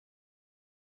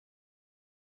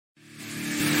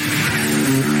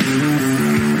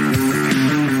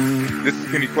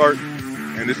Kenny Clark,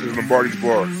 and this is Lombardi's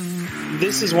Bar.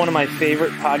 This is one of my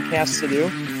favorite podcasts to do.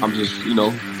 I'm just,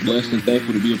 blessed and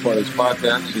thankful to be a part of this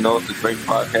podcast. It's a great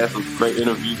podcast. It's a great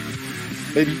interview.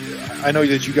 Maybe, I know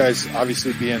that you guys,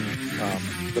 obviously being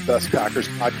the best Packers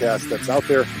podcast that's out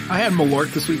there. I had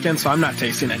Malort this weekend, so I'm not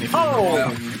tasting anything.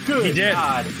 Oh, good. He did.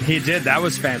 God. He did. That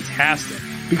was fantastic.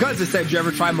 Because they said, "Did you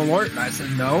ever try Malort?" And I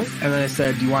said, "No." And then they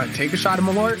said, "Do you want to take a shot of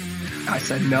Malort?" I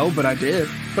said, "No," but I did.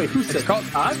 Wait, who said It's called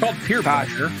Peer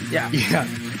pressure. Yeah. Yeah.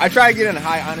 I tried to get in a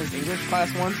high honors English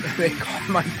class once, and they called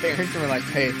my parents and were like,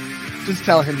 "Hey, just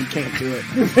tell him he can't do it."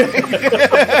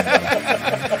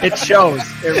 It shows.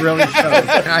 It really shows.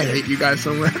 I hate you guys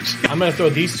so much. I'm going to throw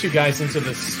these two guys into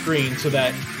the screen so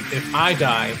that if I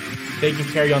die, they can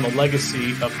carry on the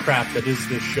legacy of crap that is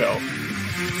this show.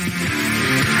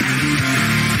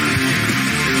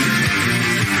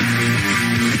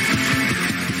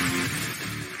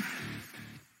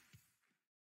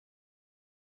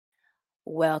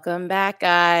 Welcome back,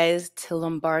 guys, to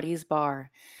Lombardi's Bar.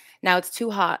 Now, it's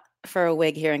too hot for a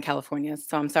wig here in California,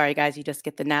 so I'm sorry, guys, you just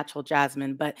get the natural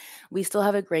jasmine, but we still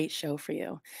have a great show for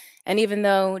you. And even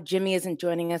though Jimmy isn't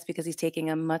joining us because he's taking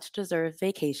a much-deserved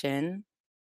vacation,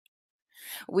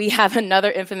 we have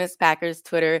another infamous Packers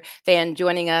Twitter fan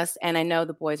joining us, and I know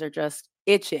the boys are just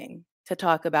itching to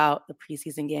talk about the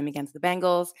preseason game against the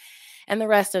Bengals and the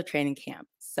rest of training camp.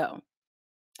 So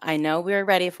I know we're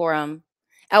ready for them.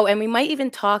 Oh, and we might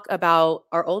even talk about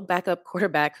our old backup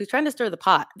quarterback who's trying to stir the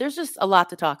pot. There's just a lot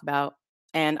to talk about,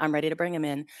 and I'm ready to bring him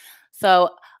in.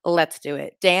 So let's do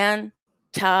it. Dan,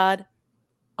 Todd,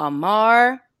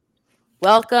 Amar,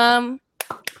 welcome.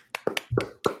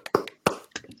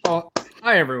 Oh,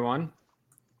 hi, everyone.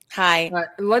 Hi.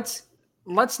 Let's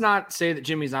not say that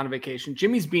Jimmy's on a vacation.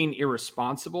 Jimmy's being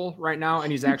irresponsible right now,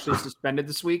 and he's actually suspended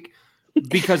this week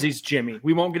because he's Jimmy.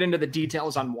 We won't get into the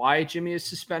details on why Jimmy is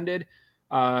suspended.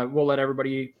 We'll let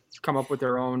everybody come up with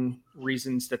their own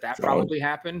reasons that probably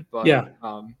happened. But yeah,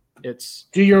 it's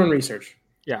do your own research.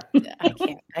 Yeah,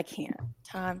 I can't.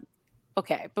 Tom.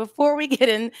 Okay, before we get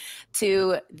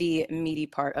into the meaty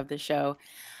part of the show,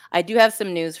 I do have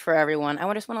some news for everyone.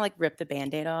 I just want to rip the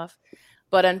Band-Aid off,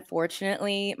 but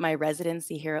unfortunately, my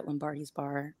residency here at Lombardi's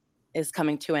Bar is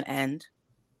coming to an end.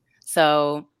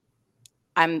 So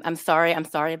I'm sorry. I'm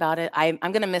sorry about it. I'm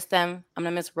gonna miss them. I'm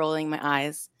gonna miss rolling my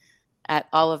eyes at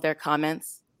all of their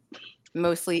comments,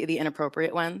 mostly the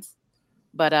inappropriate ones.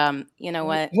 But you know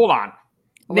what? Hold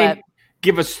on.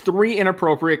 Give us 3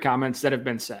 inappropriate comments that have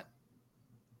been said.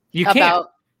 You can't.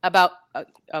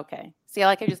 Okay. See,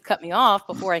 I just cut me off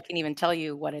before I can even tell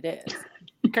you what it is.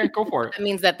 Okay, go for it. That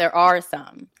means that there are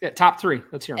some. Yeah, top 3.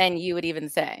 Let's hear them. And you would even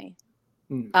say,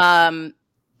 I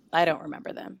don't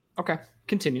remember them. Okay,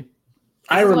 continue.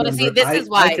 I remember. This is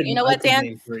why. You know what,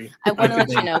 Dan? I want to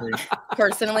let you know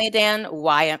personally, Dan,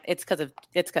 why it's because of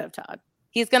Todd.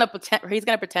 He's gonna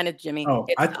pretend it's Jimmy. Oh,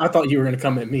 I thought you were gonna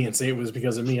come at me and say it was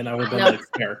because of me, and I would have been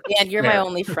fair. Dan, you're my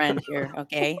only friend here.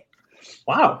 Okay.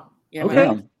 Wow.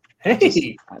 Okay.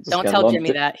 Hey, don't tell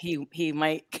Jimmy that he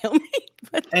might kill me.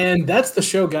 And that's the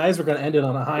show, guys. We're gonna end it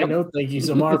on a high note. Thank you,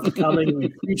 Amar, for coming. We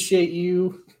appreciate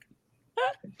you.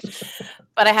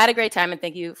 But I had a great time, and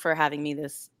thank you for having me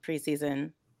this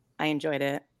preseason. I enjoyed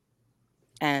it,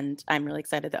 and I'm really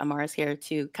excited that Amar is here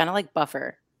to kind of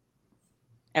buffer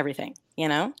everything,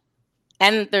 And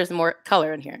there's more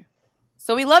color in here,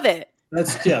 so we love it.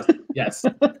 That's yes.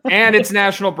 And it's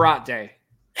National Brat Day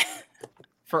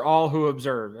for all who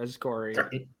observe, as Corey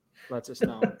lets us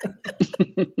know.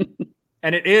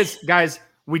 And it is, guys.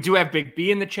 We do have Big B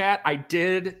in the chat. I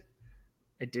did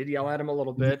yell at him a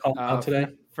little bit today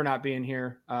for not being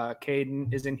here.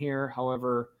 Caden is in here.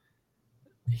 However,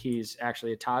 he's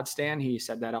actually a Todd stan. He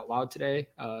said that out loud today.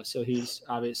 So he's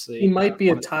obviously... He might be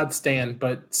a Todd stan,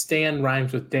 but stan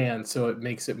rhymes with Dan, so it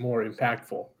makes it more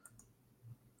impactful.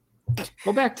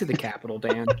 Go back to the Capitol,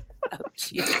 Dan. Oh,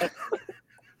 Jesus.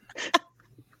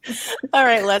 All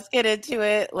right, let's get into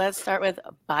it. Let's start with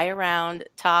buy around.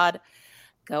 Todd,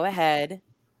 go ahead.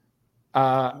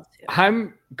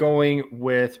 I'm going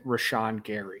with Rashawn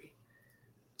Gary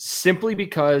simply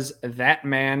because that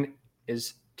man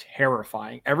is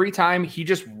terrifying. Every time he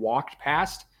just walked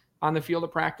past on the field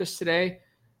of practice today,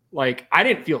 I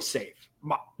didn't feel safe.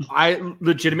 I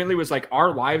legitimately was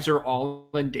our lives are all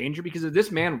in danger because if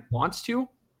this man wants to,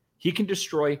 he can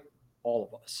destroy all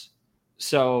of us.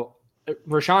 So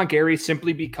Rashawn Gary,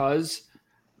 simply because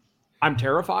I'm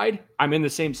terrified. I'm in the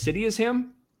same city as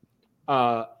him.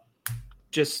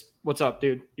 Just what's up,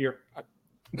 dude? You're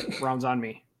rounds on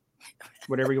me.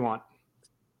 Whatever you want.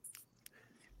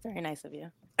 Very nice of you.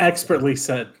 Expertly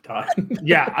said, Todd.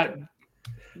 Yeah,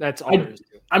 that's all there is to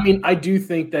it. I mean, I do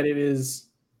think that it is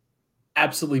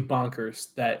absolutely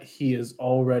bonkers that he is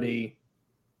already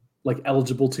like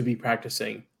eligible to be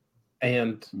practicing,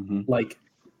 and like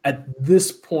at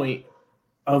this point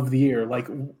of the year, like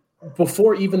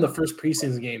before even the first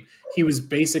preseason game, he was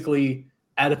basically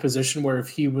at a position where if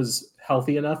he was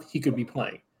healthy enough, he could be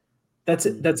playing. That's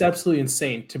absolutely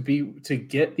insane to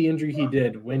get the injury he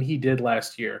did when he did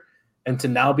last year, and to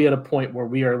now be at a point where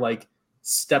we are like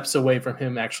steps away from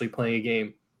him actually playing a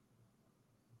game.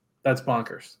 That's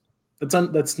bonkers.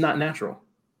 That's not natural.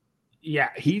 Yeah,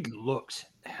 he looks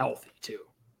healthy too.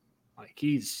 Like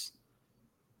he's,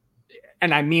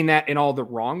 and I mean that in all the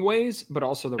wrong ways, but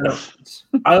also the right ones.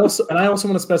 I also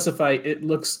want to specify it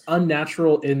looks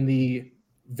unnatural in the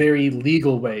very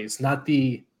legal ways, not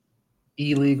the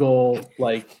illegal,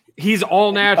 like he's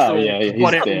all natural,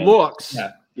 but it looks.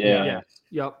 Yeah.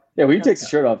 Yep. Yeah, when he takes his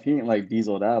shirt off, he ain't like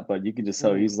dieseled out, but you can just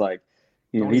tell he's like,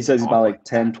 he says he's about like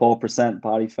 10, 12%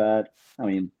 body fat. I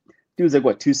mean, dude's like,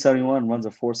 what, 271, runs a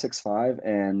 4.65,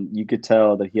 and you could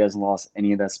tell that he hasn't lost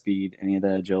any of that speed, any of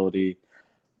that agility.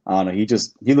 I don't know.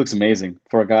 He looks amazing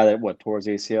for a guy that, tore his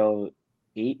ACL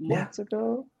 8 months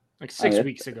ago? Like 6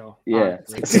 weeks ago. Yeah.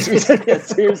 6 weeks. Yeah,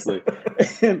 seriously.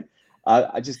 And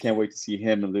I just can't wait to see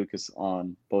him and Lucas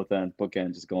on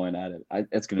bookends just going at it.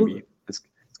 It's gonna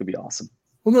be awesome.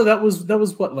 Well, no, that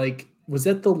was what, like, was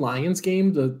that the Lions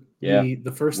game,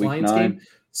 the first Week Lions 9. game?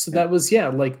 So that was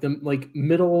like the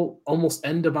middle, almost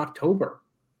end of October.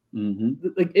 Mm-hmm.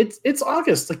 Like it's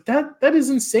August. Like that is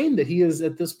insane that he is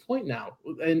at this point now.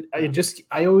 And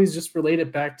I always just relate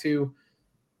it back to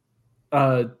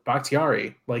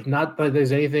Bakhtiari. Like, not that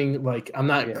there's anything, like, I'm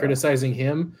not criticizing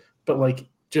him, but like,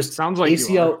 just sounds like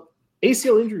ACL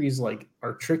injuries like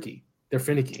are tricky. They're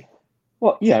finicky.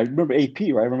 Well, yeah, I remember AP,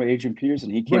 right? I remember Adrian Peterson.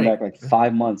 He came back like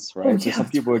 5 months, right? So some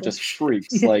people are just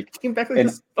freaks. Like, came back like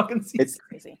this fucking season. It's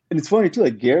crazy. And it's funny too.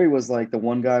 Like, Gary was like the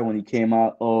one guy when he came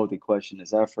out. Oh, they question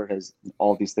his effort, has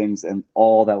all these things, and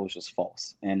all that was just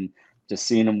false. And just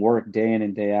seeing him work day in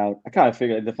and day out, I kind of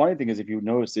figured. The funny thing is, if you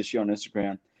notice this year on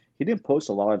Instagram, he didn't post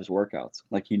a lot of his workouts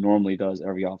like he normally does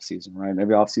every offseason, right? And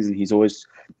every offseason, he's always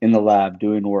in the lab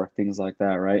doing work, things like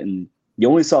that, right? And you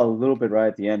only saw a little bit right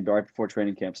at the end, right before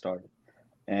training camp started.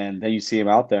 And then you see him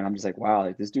out there, and I'm just like, wow,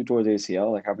 like this dude tore his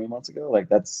ACL like how many months ago? Like,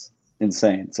 that's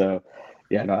insane. So,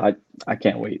 yeah, no, I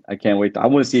can't wait. I can't wait. I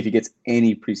want to see if he gets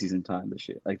any preseason time this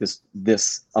year, like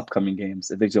this upcoming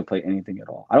games, if he'll play anything at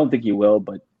all. I don't think he will,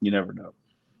 but you never know.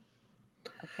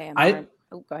 Okay,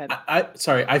 go ahead.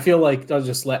 I feel like I'll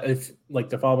just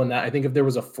to follow on that. I think if there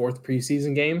was a fourth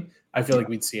preseason game, I feel like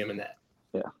we'd see him in that.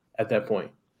 Yeah. At that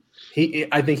point,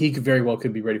 I think he could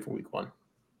be ready for week 1.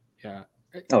 Yeah.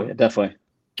 Oh yeah, definitely.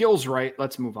 Gil's right.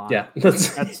 Let's move on. Yeah,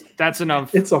 that's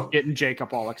enough. It's getting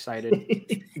Jacob all excited,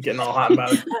 getting all hot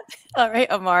about it. All right,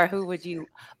 Amar, who would you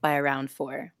buy a round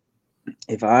for?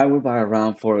 If I would buy a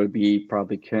round for, it would be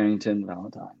probably Carrington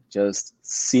Valentine. Just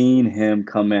seeing him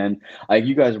come in. Like,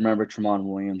 you guys remember Tremont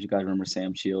Williams. You guys remember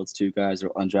Sam Shields. 2 guys are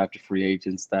undrafted free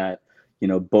agents that,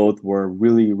 both were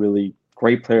really, really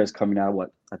great players coming out of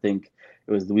what I think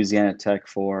it was Louisiana Tech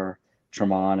for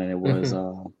Tremont, and it was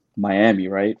Miami,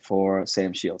 right, for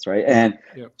Sam Shields, right? And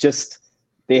just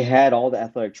they had all the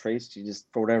athletic traits. You just,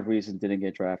 for whatever reason, didn't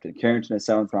get drafted. Carrington, a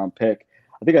 7th round pick.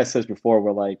 I think I said this before,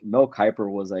 where like Mel Kiper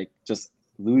was like just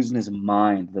losing his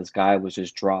mind. This guy was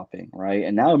just dropping, right?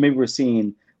 And now maybe we're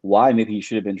seeing why maybe he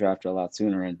should have been drafted a lot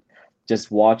sooner. And just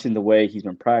watching the way he's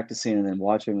been practicing and then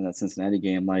watching him in that Cincinnati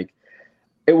game, like,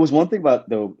 it was one thing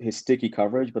about his sticky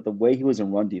coverage, but the way he was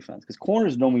in run defense, because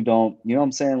corners normally don't, you know what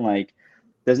I'm saying? Like,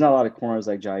 there's not a lot of corners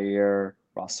like Jair,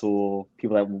 Rasul,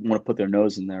 people that want to put their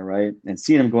nose in there, right? And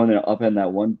seeing him go in there up in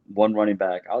that one running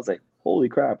back, I was like, holy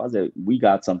crap. I was like, we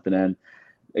got something. And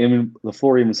I mean,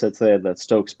 LaFleur even said today that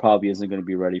Stokes probably isn't going to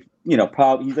be ready.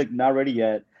 Probably he's like not ready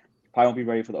yet. Probably won't be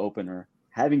ready for the opener.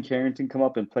 Having Carrington come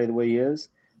up and play the way he is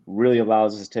really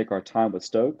allows us to take our time with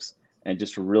Stokes and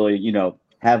just to really, we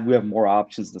have more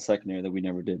options in the secondary that we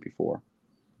never did before.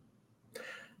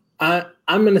 I'm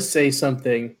going to say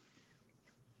something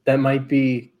that might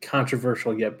be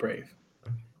controversial yet brave.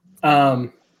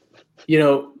 Go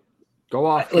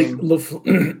off. Like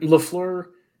LaFleur,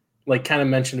 like, kind of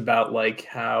mentioned about like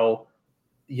how,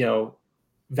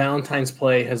 Valentine's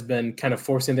play has been kind of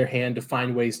forcing their hand to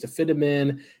find ways to fit him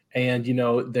in. And,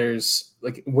 there's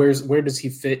like, where does he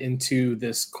fit into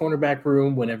this cornerback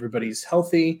room when everybody's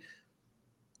healthy?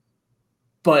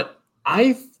 But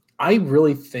I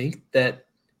really think that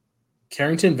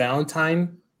Carrington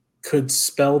Valentine could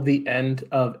spell the end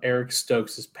of Eric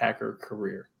Stokes' Packer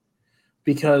career,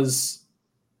 because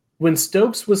when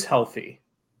Stokes was healthy,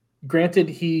 granted,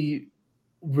 he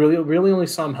really only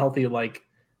saw him healthy like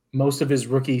most of his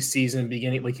rookie season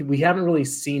beginning. Like we haven't really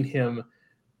seen him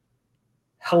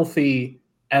healthy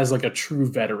as like a true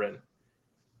veteran.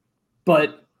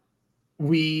 But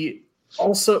we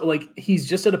also like he's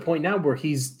just at a point now where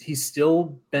he's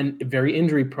still been very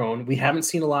injury prone. We haven't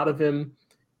seen a lot of him,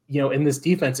 in this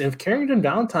defense. And if Carrington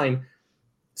Valentine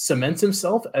cements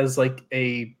himself as like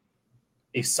a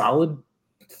solid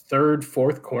third,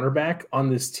 fourth cornerback on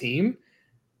this team,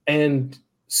 and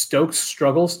Stokes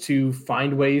struggles to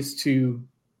find ways to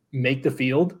make the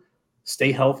field,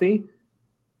 stay healthy,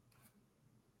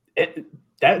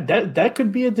 that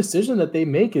could be a decision that they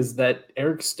make, is that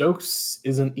Eric Stokes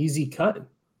is an easy cut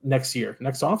next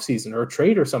offseason, or a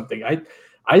trade or something.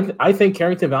 I think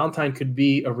Carrington Valentine could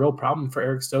be a real problem for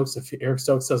Eric Stokes if Eric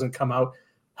Stokes doesn't come out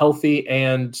healthy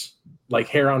and like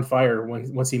hair on fire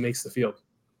once he makes the field.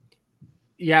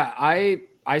 Yeah,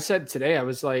 I said today, I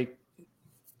was like,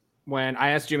 when I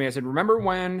asked Jimmy, I said, remember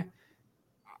when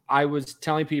I was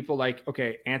telling people like,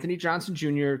 okay, Anthony Johnson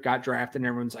Jr. got drafted and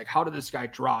everyone's like, how did this guy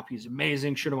drop? He's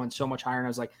amazing. Should have went so much higher. And I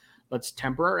was like, let's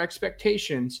temper our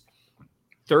expectations.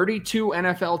 32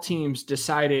 NFL teams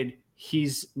decided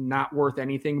he's not worth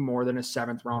anything more than a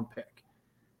 7th round pick.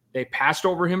 They passed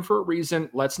over him for a reason.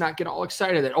 Let's not get all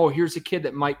excited that, oh, here's a kid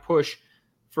that might push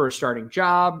for a starting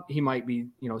job. He might be,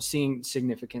 seeing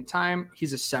significant time.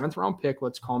 He's a 7th round pick.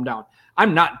 Let's calm down.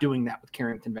 I'm not doing that with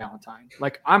Carrington Valentine.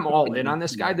 Like, I'm all in on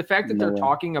this guy. The fact that they're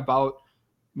talking about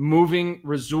moving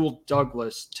Rasul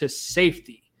Douglas to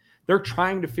safety, they're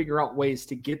trying to figure out ways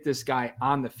to get this guy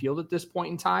on the field at this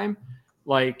point in time.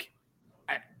 Like,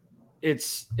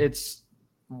 it's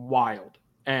wild.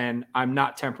 And I'm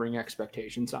not tempering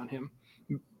expectations on him.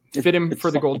 Fit him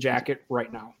for the gold jacket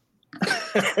right now.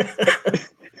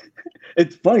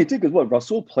 It's funny too, because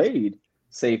Rasul played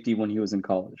safety when he was in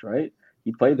college, right?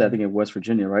 He played that thing at West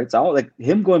Virginia, right? So like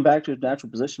him going back to his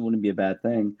natural position wouldn't be a bad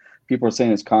thing. People are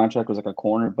saying his contract was like a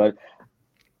corner, but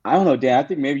I don't know, Dan. I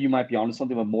think maybe you might be onto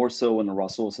something, but more so in the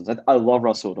Rasul sense. I love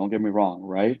Rasul, don't get me wrong,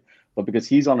 right? But because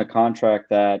he's on a contract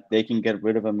that they can get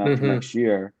rid of him after next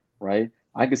year, right?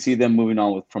 I could see them moving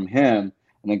on from him,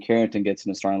 and then Carrington gets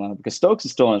in the starting lineup because Stokes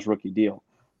is still on his rookie deal.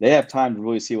 They have time to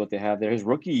really see what they have there. His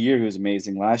rookie year, he was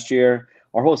amazing. Last year,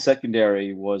 our whole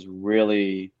secondary was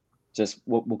really just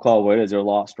what we'll call it what it is. They're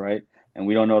lost, right? And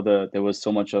we don't know there was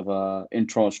so much of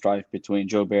internal strife between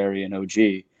Joe Barry and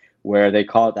OG, where they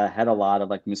call it that had a lot of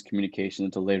like miscommunication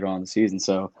until later on in the season.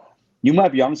 So you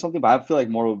might be on something, but I feel like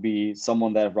more would be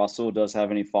someone that if Russell does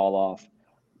have any fall off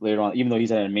later on, even though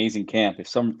he's at an amazing camp, if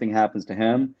something happens to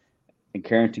him and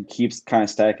Carrington keeps kind of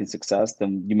stacking success,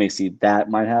 then you may see that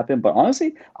might happen. But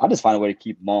honestly, I'll just find a way to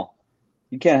keep them all.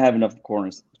 You can't have enough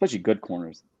corners, especially good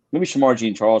corners. Maybe Shamar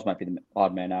Jean-Charles might be the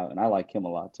odd man out, and I like him a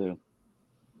lot too.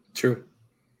 True.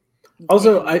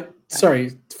 Also,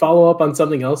 follow up on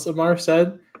something else Amar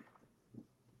said.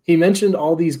 He mentioned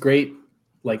all these great,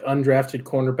 like, undrafted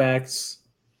cornerbacks,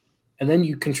 and then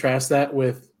you contrast that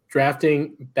with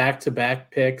drafting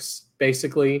back-to-back picks,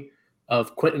 basically,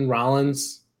 of Quentin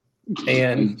Rollins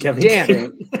and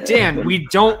Kevin. Dan, we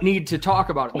don't need to talk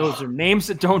about it. Those are names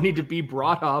that don't need to be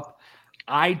brought up.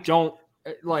 I don't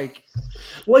think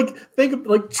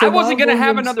I wasn't going to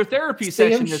have another therapy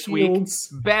session this week.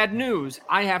 Bad news.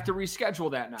 I have to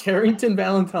reschedule that now. Carrington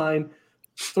Valentine,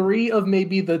 3 of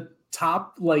maybe the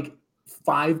top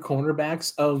 5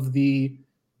 cornerbacks of the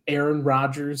Aaron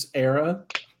Rodgers era.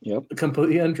 Yep.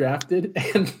 Completely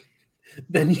undrafted. And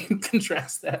then you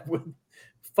contrast that with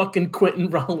fucking Quentin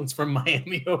Rollins from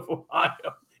Miami of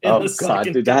Ohio. Oh God,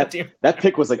 dude, that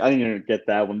pick was like, I didn't even get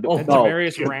that one.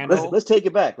 Demarius Randall. Let's take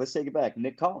it back.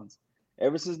 Nick Collins.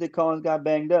 Ever since Nick Collins got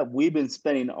banged up, we've been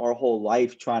spending our whole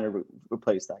life trying to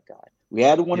replace that guy. We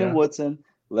had one in Woodson,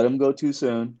 let him go too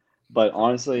soon. But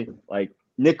honestly,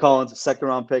 Nick Collins, a 2nd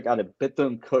round pick out of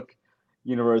Bethune-Cookman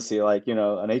University, an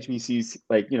HBC's,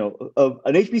 an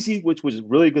HBC which was a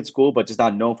really good school, but just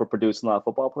not known for producing a lot of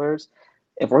football players.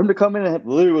 And for him to come in and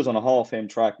literally was on a Hall of Fame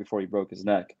track before he broke his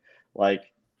neck,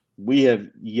 we have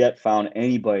yet found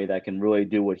anybody that can really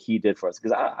do what he did for us.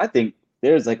 Because I think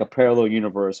there's a parallel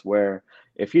universe where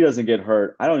if he doesn't get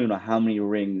hurt, I don't even know how many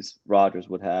rings Rodgers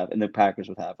would have and the Packers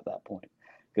would have at that point.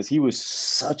 Because he was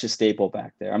such a staple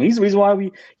back there. I mean, he's the reason why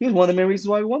he was one of the main reasons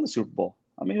why we won the Super Bowl.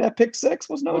 I mean, that pick 6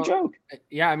 was no joke.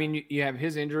 Yeah, I mean, you have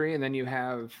his injury, and then you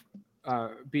have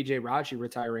B.J. Raji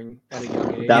retiring at a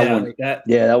young age.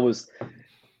 That was.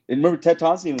 And remember, Ted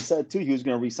Thompson even said too he was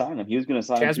going to re-sign him. He was going to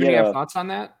sign him. Jasmine, you have thoughts on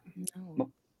that? No.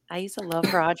 I used to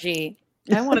love Raji.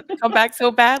 I wanted to come back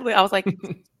so badly. I was like,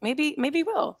 maybe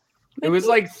will. It was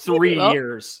 3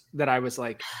 years that I was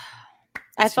like,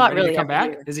 I thought really come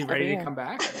back. Is he ready to come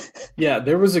back? Yeah,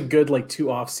 there was a good like 2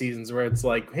 off seasons where it's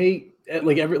like, hey,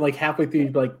 like halfway through,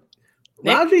 you'd be like,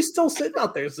 Raji's still sitting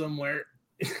out there somewhere.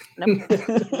 Nope.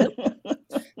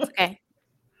 Okay.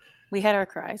 We had our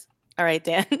cries. All right,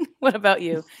 Dan, what about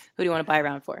you? Who do you want to buy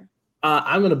around for?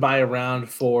 I'm going to buy around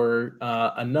for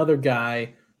another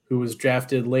guy who was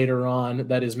drafted later on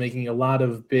that is making a lot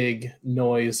of big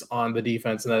noise on the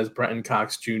defense, and that is Brenton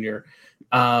Cox Jr.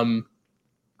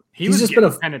 He's just been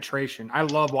a penetration. I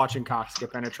love watching Cox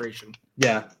get penetration.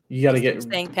 Yeah, you got to get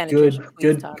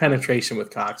good penetration with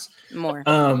Cox. More.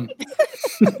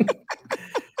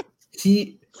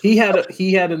 He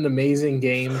had an amazing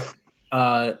game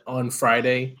on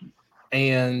Friday,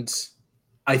 and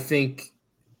I think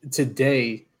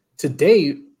today,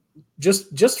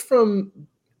 just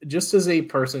as a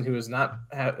person who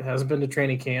hasn't been to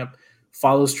training camp,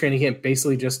 follows training camp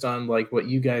basically just on like what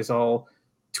you guys all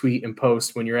tweet and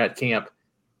post when you're at camp,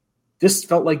 this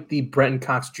felt like the Brenton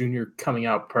Cox Jr. coming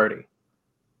out party.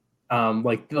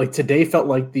 Like today felt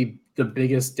like the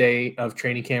biggest day of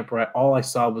training camp where all I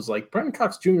saw was like Brenton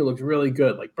Cox Jr. looked really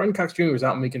good. Like Brenton Cox Jr. was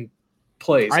out making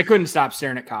plays. I couldn't stop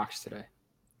staring at Cox today.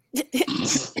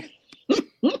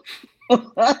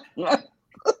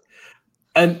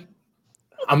 And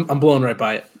I'm blown right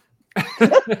by it.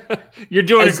 You're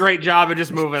doing a great job of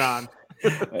just moving on.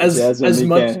 as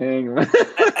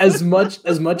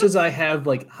much as I have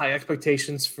like high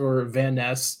expectations for Van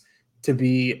Ness to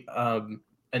be a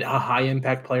high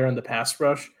impact player on the pass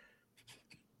rush,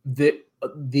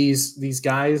 these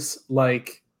guys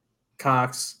like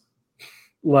Cox,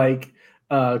 like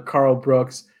Carl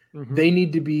Brooks, they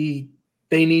need to be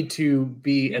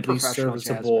at least serviceable.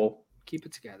 Jasmine. Keep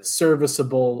it together.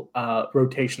 Serviceable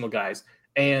rotational guys,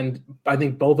 and I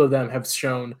think both of them have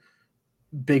shown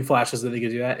big flashes that they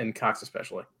could do that, and Cox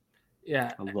especially.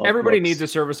 Yeah, everybody needs a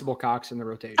serviceable Cox in the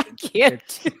rotation.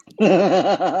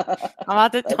 I'm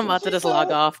about to just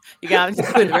log off. You guys do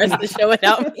the rest of the show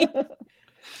without me.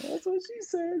 That's what she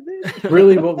said. Man.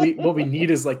 Really, what we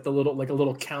need is like a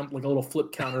little count, like a little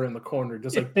flip counter in the corner,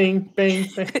 just like bing, bing,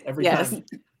 bing every time.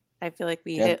 I feel like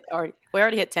we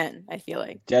already hit 10. I feel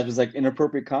like Jazz was like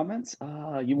inappropriate comments.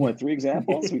 You want 3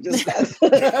 examples? We just had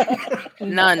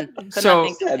none.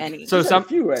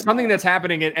 Something that's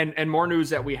happening and more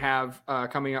news that we have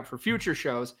coming up for future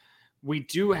shows. We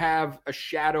do have a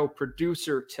shadow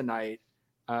producer tonight.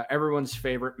 Everyone's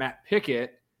favorite, Matt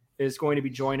Pickett, is going to be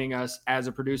joining us as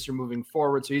a producer moving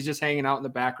forward. So he's just hanging out in the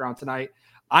background tonight.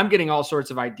 I'm getting all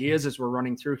sorts of ideas as we're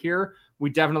running through here.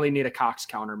 We definitely need a Cox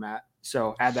counter, Matt.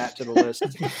 So add that to the list.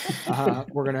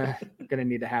 We're gonna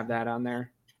need to have that on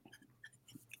there.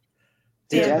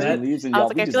 I was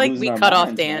like, I feel like we cut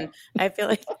off Dan. I feel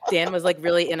like Dan was like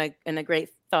really in a great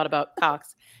thought about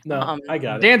Cox. No, I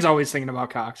got it. Dan's always thinking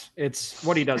about Cox. It's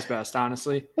what he does best,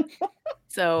 honestly.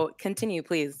 So continue,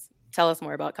 please. Tell us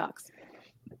more about Cox.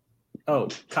 Oh,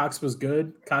 Cox was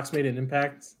good. Cox made an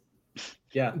impact.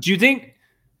 Yeah. Do you think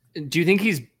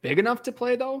he's big enough to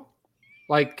play though?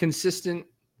 Like consistent.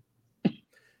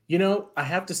 You know, I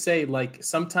have to say, like,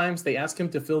 sometimes they ask him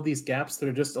to fill these gaps that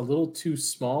are just a little too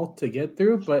small to get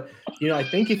through. But, you know, I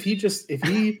think if he just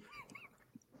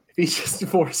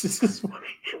forces his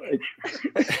way.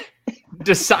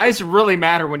 Does size really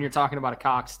matter when you're talking about a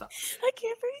Cox stuff? I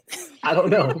can't breathe. I don't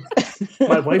know.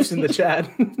 My wife's in the chat.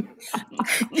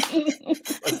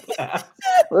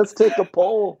 Let's take a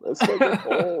poll.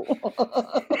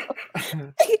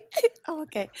 Oh,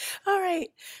 okay. All right.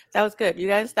 That was good. You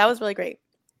guys, that was really great.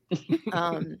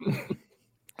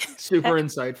 Super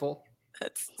insightful.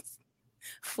 Let's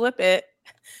flip it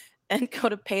and go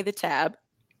to pay the tab.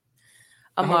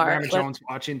 Amar, Grandma Jones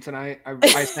watching tonight.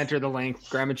 I sent her the link.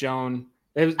 Grandma Joan.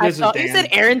 This is Dan. You said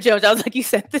Aaron Jones. I was like, you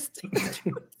sent this to me.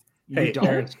 Hey, don't.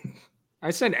 Aaron. I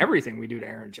send everything we do to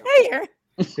Aaron Jones. Hey, Aaron.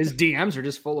 His DMs are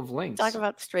just full of links. Talk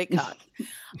about straight cock.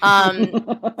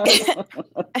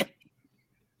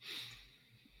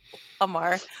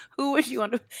 Amar, who would you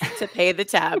want to pay the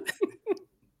tab?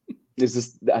 I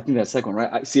think that's second one,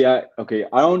 right? I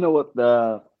don't know what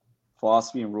the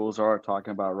philosophy and rules are talking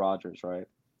about Rodgers, right?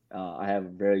 I have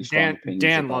very strong opinions.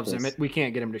 Dan loves him. We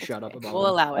can't get him to shut up about it. We'll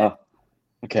allow it.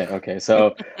 Okay.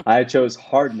 So I chose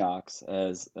Hard Knocks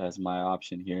as my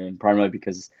option here, and primarily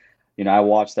because, you know, I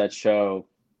watched that show,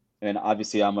 and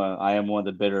obviously I am one of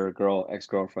the bitter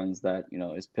ex-girlfriends that, you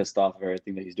know, is pissed off of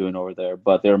everything that he's doing over there.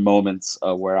 But there are moments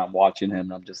where I'm watching him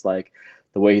and I'm just like,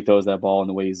 the way he throws that ball and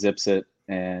the way he zips it,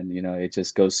 and, you know, it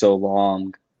just goes so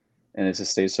long and it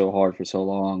just stays so hard for so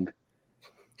long.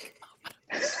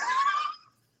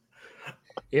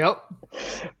 Yep.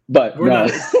 But we're no,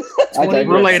 not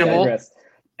relatable.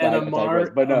 And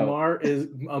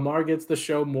Amar gets the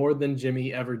show more than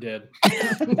Jimmy ever did.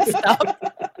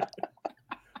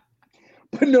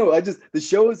 But no, the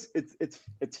show is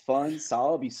it's fun.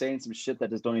 Salah be saying some shit that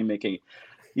just don't even make any.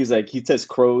 He's like, he says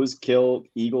crows kill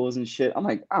eagles and shit. I'm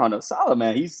like, I don't know, Salah,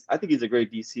 man. I think he's a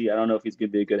great DC. I don't know if he's gonna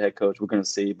be a good head coach. We're gonna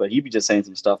see, but he be just saying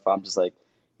some stuff. I'm just like,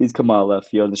 he's come out of left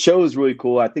field. The show is really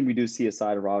cool. I think we do see a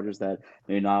side of Rodgers that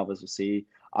maybe none of us will see.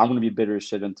 I'm gonna be bitter as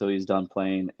shit until he's done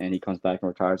playing and he comes back and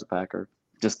retires a Packer.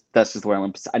 That's just the way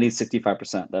I'm. I need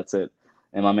 65%. That's it.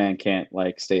 And my man can't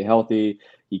stay healthy.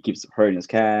 He keeps hurting his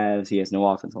calves. He has no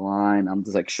offensive line. I'm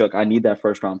just shook. I need that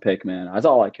first round pick, man. That's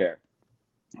all I care.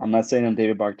 I'm not saying I'm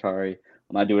David Bakhtiari.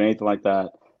 I'm not doing anything like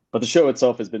that. But the show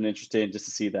itself has been interesting just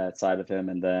to see that side of him,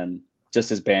 and then just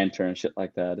his banter and shit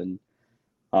like that. And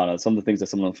I don't know, some of the things that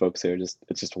some of the folks here it's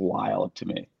just wild to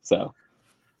me. So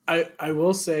I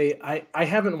will say I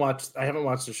haven't watched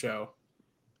the show,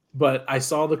 but I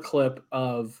saw the clip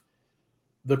of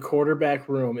the quarterback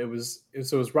room. It was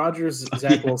Rodgers,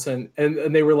 Zach Wilson,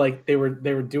 and they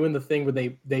were doing the thing where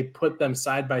they put them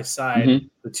side by side,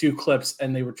 the two clips,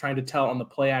 and they were trying to tell on the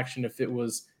play action if it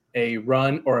was a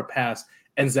run or a pass.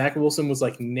 And Zach Wilson was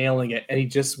nailing it, and he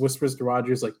just whispers to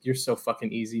Rodgers "You're so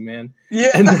fucking easy, man."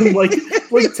 Yeah. And then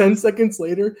 10 seconds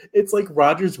later, it's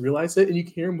Rodgers realized it, and you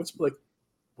can hear him whisper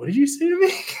 "What did you say to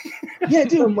me?" Yeah,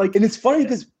 dude. I'm and it's funny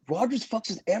because Rodgers fucks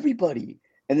with everybody.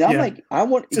 And I'm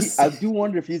I do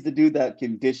wonder if he's the dude that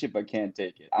can dish it but can't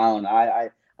take it. I don't know.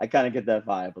 I kind of get that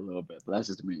vibe a little bit, but that's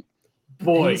just me.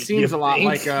 Boy, he seems a lot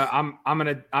like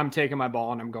I'm taking my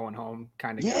ball and I'm going home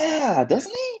kind of guy. Yeah,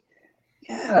 doesn't he?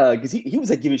 Yeah, because he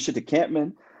was giving shit to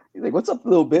Campman. He's like, "What's up,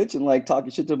 little bitch?" and talking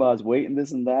shit to him about his weight and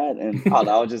this and that. And I don't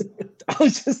know. I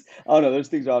don't know. There's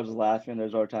things where I was just laughing.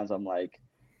 There's other times I'm like,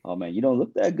 "Oh man, you don't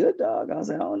look that good, dog." I was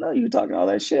like, "I don't know. You were talking all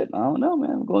that shit." I don't know,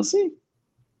 man. I'm going to see.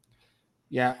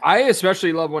 Yeah, I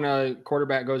especially love when a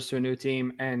quarterback goes to a new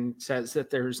team and says that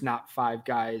there's not 5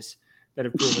 guys that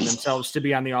have proven themselves to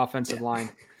be on the offensive line.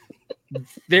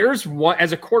 There's one,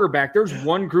 as a quarterback, there's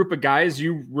one group of guys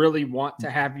you really want to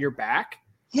have your back.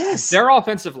 Yes. They're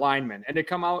offensive linemen. And to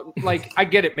come out, I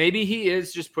get it. Maybe he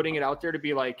is just putting it out there to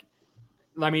be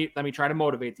let me try to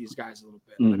motivate these guys a little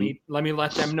bit. Mm-hmm. Let me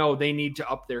let them know they need to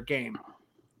up their game.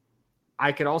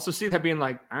 I could also see that being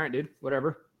all right, dude,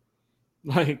 whatever.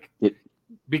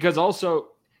 Because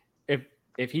also,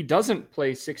 if he doesn't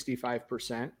play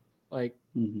 65%,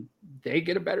 they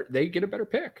get a better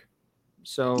pick.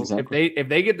 So exactly. if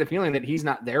they get the feeling that he's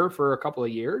not there for a couple of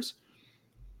years,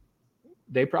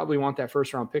 they probably want that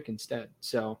first round pick instead.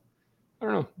 So I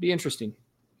don't know, be interesting.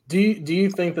 Do you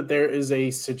think that there is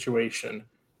a situation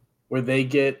where they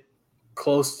get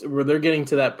close, where they're getting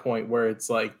to that point where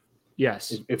it's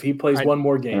yes, if he plays one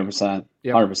more game, 100%,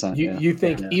 100%. You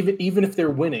think even if they're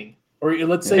winning. Or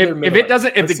let's say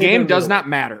if the game does not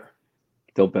matter,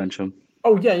 they'll bench him.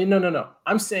 Oh yeah, no.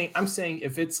 I'm saying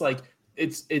if it's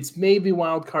it's maybe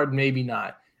wild card, maybe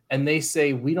not, and they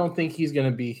say we don't think he's going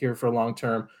to be here for long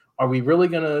term. Are we really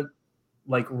going to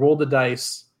roll the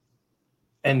dice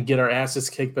and get our asses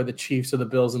kicked by the Chiefs or the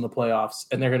Bills in the playoffs,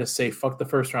 and they're going to say fuck the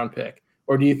first round pick?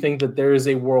 Or do you think that there is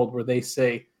a world where they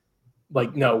say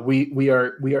no, we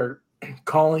are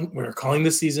calling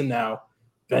this season now,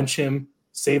 bench him,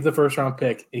 save the first round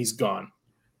pick, and he's gone?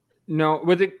 No,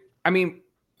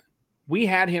 we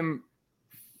had him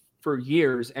for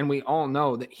years, and we all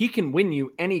know that he can win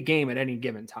you any game at any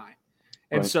given time.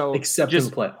 And so except in the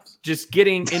playoffs. Just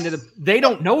getting into they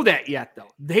don't know that yet, though.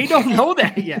 They don't know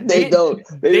that yet. They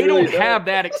don't have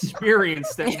that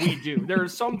experience that we do. There are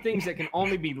some things that can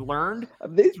only be learned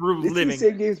through living. The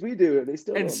same games we do, and they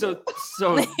still. And so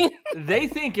they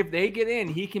think if they get in,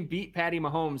 he can beat Patty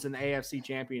Mahomes in the AFC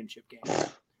Championship game.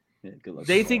 Yeah, good luck.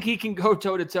 They think he can go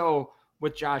toe to toe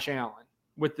with Josh Allen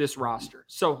with this roster.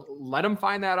 So let him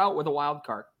find that out with a wild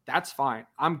card. That's fine.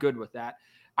 I'm good with that.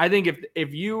 I think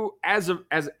if you, as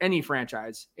any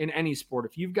franchise in any sport,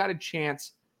 if you've got a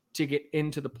chance to get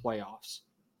into the playoffs,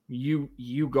 you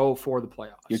go for the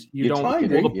playoffs. You don't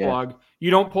pull the plug. Yeah.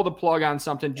 You don't pull the plug on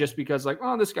something just because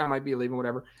this guy might be leaving,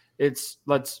 whatever.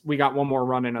 We got one more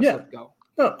run in us. Yeah. Let's go.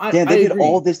 No, they did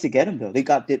all this to get him though. They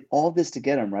did all this to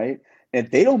get him, right? And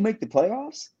if they don't make the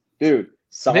playoffs, dude.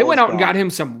 They went out and got him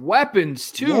some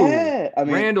weapons too. Yeah,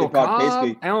 Randall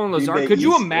Cobb, Alan Lazard. Could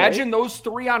you imagine those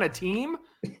 3 on a team?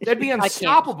 That'd be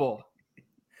unstoppable.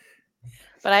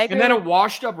 But I agree. And then a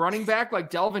washed up running back like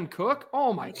Delvin Cook.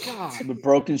 Oh my God. With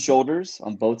broken shoulders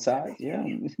on both sides. Yeah.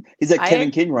 He's like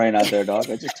Kevin King running out there, dog.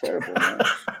 That's just terrible. Man.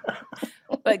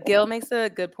 But Gil makes a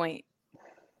good point.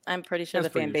 I'm pretty sure the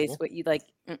fan base would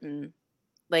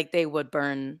they would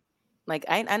burn Like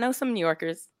I know some New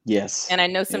Yorkers. Yes. And I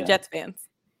know some Jets fans.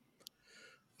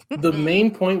 The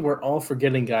main point we're all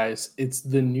forgetting, guys, it's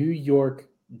the New York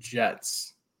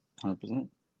Jets. 100%.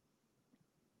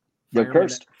 You're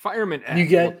cursed. Fireman X You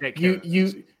get will take care of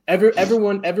this.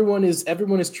 everyone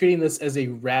is treating this as a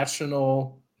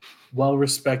rational,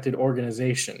 well-respected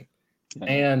organization. Yeah.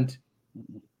 And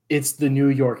it's the New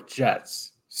York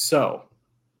Jets. So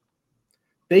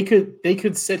they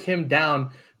could sit him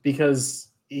down because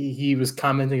he was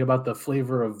commenting about the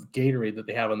flavor of Gatorade that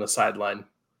they have on the sideline.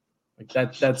 Like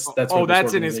that's Oh, what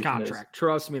that's this in his organization contract.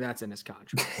 Trust me, that's in his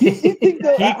contract.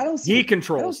 He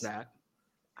controls that.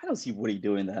 I don't see Woody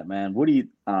doing that, man. Woody,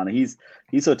 he's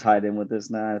so tied in with this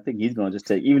now. I think he's going to just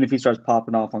take, even if he starts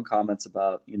popping off on comments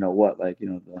about,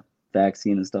 the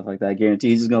vaccine and stuff like that, I guarantee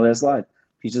he's just going to let it slide.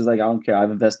 He's just like, I don't care.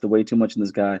 I've invested way too much in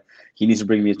this guy. He needs to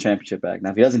bring me a championship back.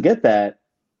 Now, if he doesn't get that,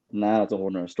 now it's a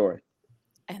whole nother story.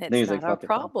 And it's not our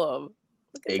problem.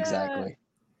 Exactly.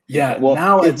 Yeah, well,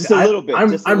 now it's just a little bit.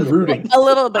 I'm rooting. A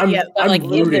little bit, yeah.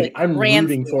 I'm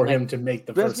rooting for him to make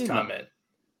the Best first comment.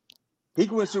 He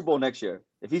can win Super Bowl next year.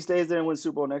 If he stays there and wins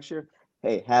Super Bowl next year,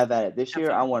 hey, have at it. This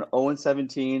year, I want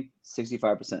 0-17,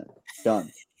 65%.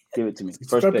 Done. Give it to me.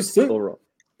 First pick, overall.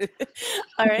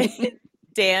 All right.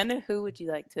 Dan, who would you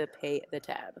like to pay the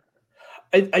tab?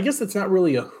 I guess it's not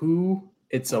really a who,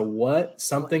 it's a what.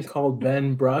 Something called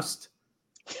Ben Brust.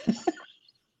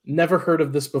 Never heard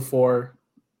of this before.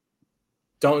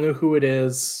 Don't know who it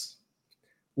is.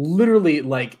 Literally,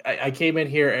 like, I came in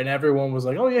here and everyone was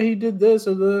like, oh, yeah, he did this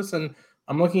or this. And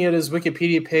I'm looking at his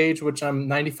Wikipedia page, which I'm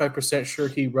 95% sure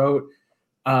he wrote.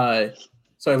 So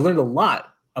I learned a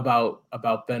lot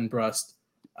about Ben Brust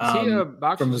from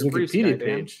his Wikipedia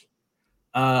page.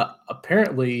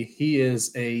 Apparently, he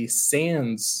is a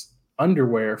Sands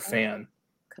underwear fan.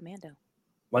 Commando.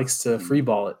 Likes to free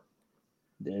ball it.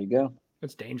 There you go.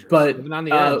 That's dangerous. But living on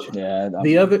the edge. Yeah.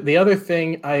 The other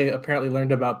thing I apparently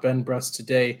learned about Ben Brust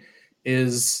today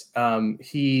is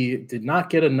he did not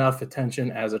get enough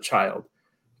attention as a child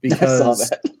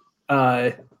because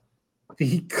the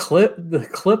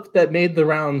clip that made the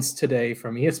rounds today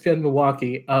from ESPN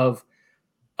Milwaukee of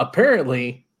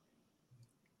apparently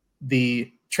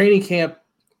the training camp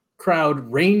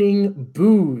crowd raining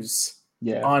boos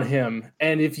on him,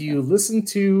 and if you listen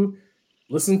to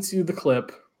the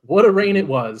clip, what a rain it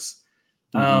was.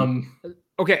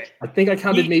 Okay. I think I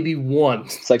counted maybe one.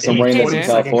 It's like some rain in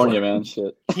California, man.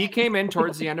 Shit. He came in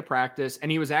towards the end of practice,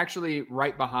 and he was actually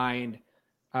right behind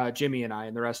Jimmy and I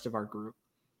and the rest of our group.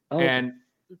 Oh. And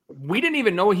we didn't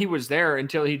even know he was there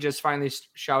until he just finally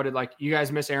shouted, like, you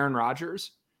guys miss Aaron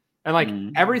Rodgers? And, like,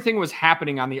 everything was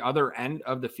happening on the other end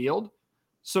of the field.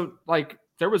 So, like,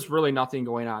 there was really nothing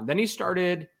going on. Then he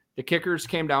started – the kickers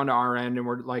came down to our end, and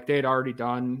were like, they had already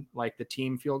done, like, the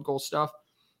team field goal stuff.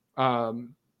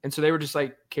 And so they were just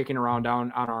like kicking around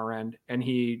down on our end, and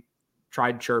he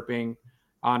tried chirping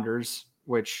Anders,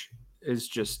 which is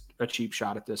just a cheap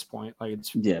shot at this point. Like,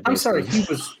 it's I'm sorry, he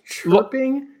was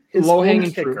chirping his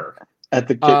low-hanging kicker at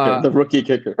the kicker, the rookie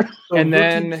kicker, and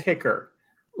then kicker.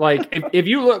 Like, if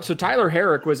you look, so Tyler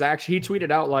Herrick was actually, he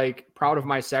tweeted out, like, proud of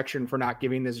my section for not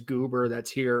giving this goober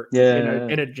that's here.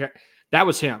 That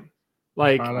was him.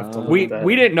 Like, we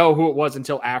didn't know who it was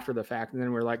until after the fact. And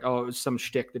then we're like, oh, it was some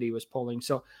shtick that he was pulling.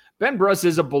 So Ben Brust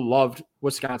is a beloved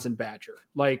Wisconsin Badger.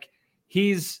 Like,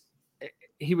 he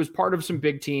was part of some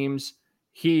big teams.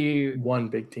 He won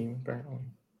big team, apparently.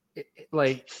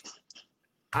 Like,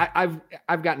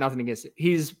 I've got nothing against it.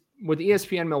 He's with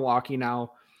ESPN Milwaukee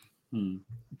now,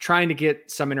 trying to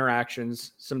get some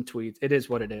interactions, some tweets. It is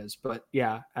what it is. But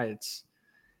yeah,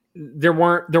 there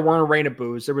weren't a rain of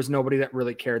boos. There was nobody that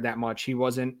really cared that much. He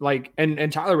wasn't like,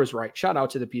 and Tyler was right. Shout out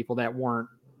to the people that weren't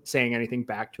saying anything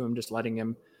back to him, just letting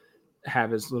him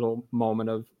have his little moment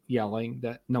of yelling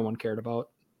that no one cared about.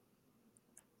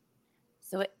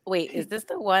 So wait, is this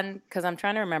the one? Because I'm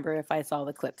trying to remember if I saw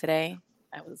the clip today.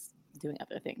 I was doing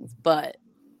other things, but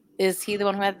is he the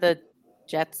one who had the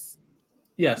Jets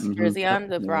jersey on,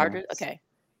 the Rodgers? Okay.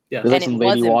 Yeah, there's like some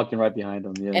lady walking right behind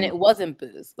him. Yeah. And it wasn't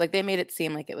boos. Like, they made it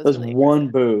seem like it was. There's really one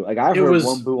boo. Like, I heard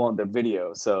one boo on the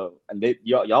video. So, and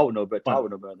y'all would know better. Y'all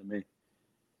would know better than me.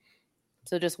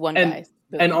 So just one guy.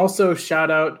 And also shout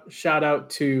out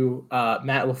to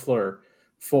Matt LaFleur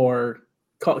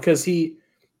because he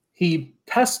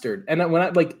pestered, and when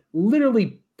I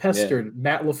literally pestered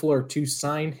Matt LaFleur to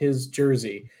sign his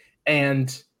jersey,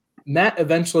 and Matt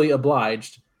eventually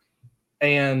obliged,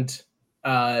 and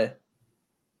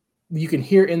you can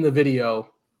hear in the video,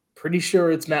 pretty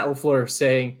sure it's Matt LaFleur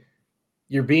saying,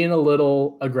 "You're being a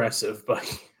little aggressive, buddy."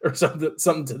 or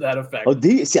something to that effect. Oh,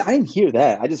 see, I didn't hear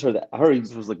that. I just heard that. I heard he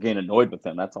just was like getting annoyed with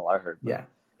him. That's all I heard. Yeah.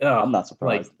 I'm not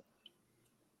surprised.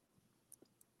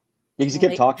 Because he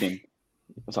kept talking.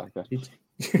 I'm sorry. Go ahead.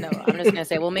 No, I'm just gonna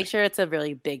say we'll make sure it's a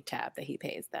really big tab that he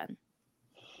pays then.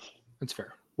 That's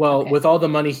fair. Well, with all the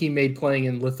money he made playing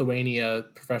in Lithuania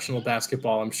professional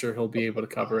basketball, I'm sure he'll be able to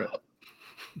cover it.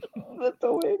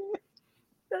 Lithuania.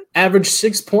 Average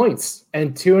 6 points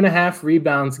and 2.5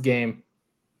 rebounds a game.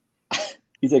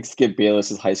 He's like Skip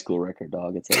Bayless's high school record,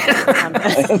 dog. It's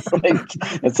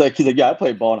like he's like, yeah, I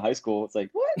played ball in high school. It's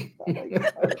like, what?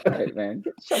 All right, man,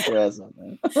 shut your ass up,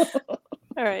 man.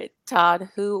 All right, Todd,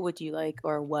 who would you like,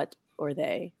 or what, or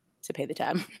they, to pay the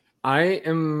tab? I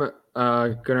am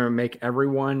gonna make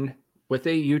everyone with a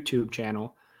YouTube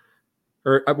channel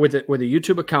or with a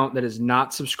YouTube account that is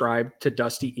not subscribed to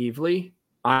Dusty Evely.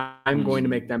 I'm going to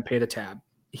make them pay the tab.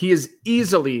 He is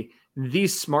easily the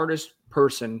smartest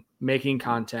person making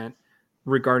content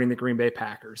regarding the Green Bay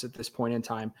Packers at this point in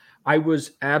time. I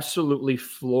was absolutely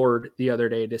floored the other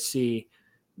day to see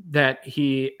that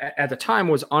he, at the time,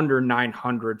 was under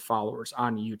 900 followers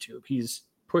on YouTube. He's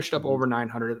pushed up over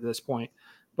 900 at this point.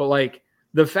 But like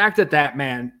the fact that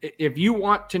man, if you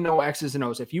want to know X's and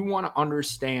O's, if you want to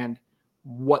understand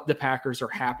what the Packers are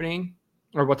happening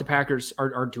or what the Packers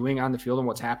are doing on the field and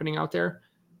what's happening out there,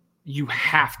 you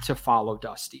have to follow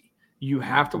Dusty. You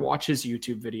have to watch his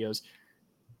YouTube videos.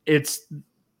 It's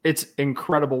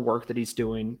incredible work that he's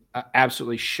doing.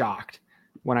 Absolutely shocked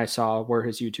when I saw where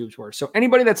his YouTubes were. So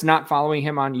anybody that's not following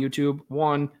him on YouTube,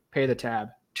 1, pay the tab.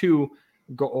 2,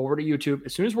 go over to YouTube.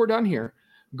 As soon as we're done here,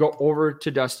 go over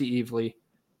to Dusty Evely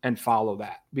and follow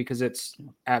that because it's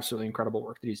absolutely incredible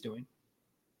work that he's doing.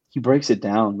 He breaks it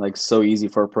down like so easy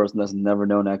for a person that's never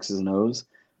known X's and O's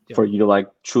for you to like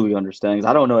truly understand. 'Cause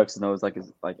I don't know X's and O's, like it's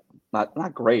like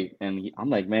not great, and I'm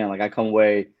like, man, like I come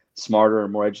away smarter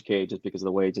and more educated just because of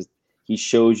the way he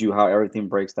shows you how everything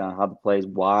breaks down, how the plays,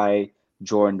 why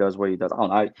Jordan does what he does.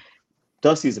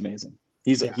 Dusty's amazing.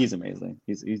 He's amazing.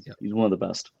 He's one of the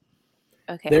best.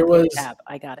 Okay, there was tab.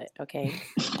 I got it. Okay.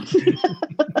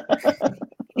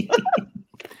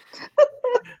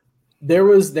 There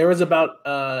was about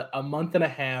a month and a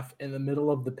half in the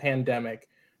middle of the pandemic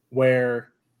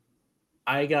where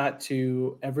I got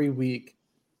to every week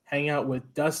hang out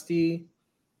with Dusty,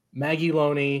 Maggie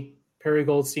Loney, Perry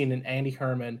Goldstein, and Andy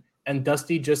Herman. And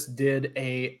Dusty just did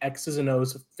a X's and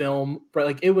O's film, but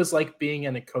like it was like being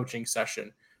in a coaching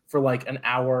session for like an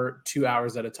hour, 2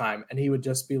 hours at a time. And he would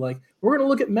just be like, we're going to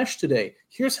look at mesh today.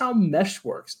 Here's how mesh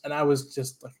works. And I was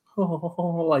just like,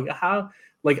 oh, like how,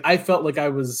 like I felt like I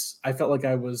was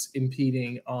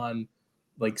impeding on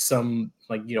like some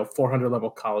 400 level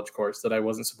college course that I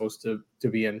wasn't supposed to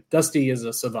be in. Dusty is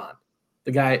a savant.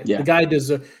 The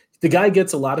guy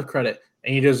gets a lot of credit,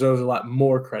 and he deserves a lot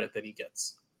more credit than he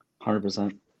gets.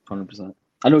 100%.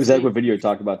 I know exactly what video you're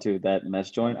talking about too. That mesh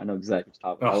joint. I know exactly what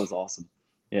you're talking about. That was awesome.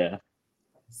 Yeah.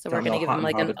 So we're going to give him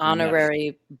like an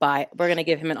honorary we're going to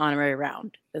give him an honorary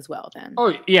round as well then.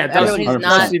 Oh yeah. Everyone who's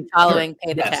not following,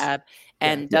 pay the tab.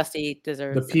 And Dusty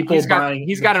deserves the people he's got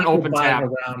an open tab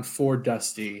around for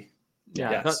Dusty.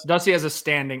 Yeah. Yes. Dusty has a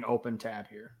standing open tab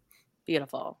here.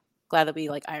 Beautiful. Glad that we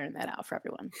like ironed that out for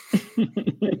everyone.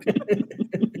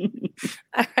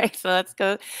 All right. So let's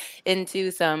go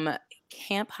into some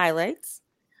camp highlights.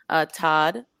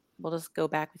 Todd, we'll just go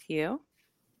back with you.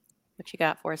 What you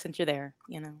got for us since you're there,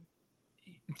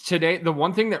 Today, the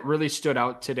one thing that really stood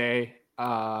out today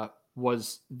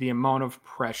was the amount of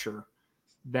pressure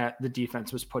that the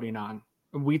defense was putting on.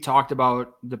 We talked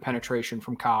about the penetration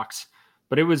from Cox,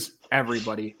 but it was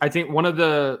everybody. I think one of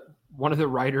the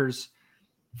writers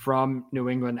from New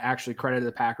England actually credited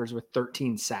the Packers with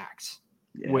 13 sacks,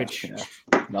 which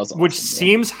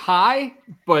seems high,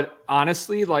 but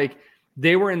honestly, like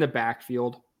they were in the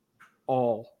backfield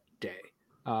all day.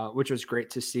 Which was great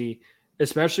to see,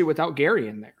 especially without Gary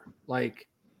in there. Like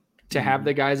to have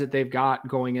the guys that they've got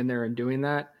going in there and doing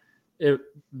that,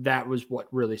 that was what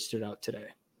really stood out today.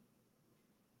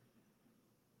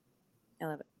 I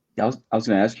love it. I was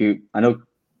going to ask you. I know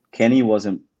Kenny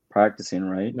wasn't practicing,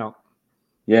 right? No.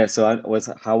 Yeah. So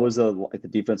how was the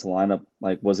defensive lineup?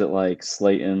 Like, was it like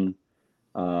Slayton,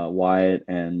 Wyatt,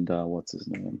 and what's his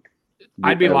name?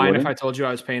 I'd be lying if I told you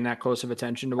I was paying that close of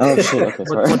attention to what. Oh shit!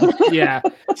 Okay, yeah,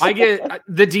 I get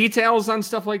the details on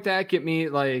stuff like that. Get me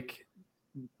like.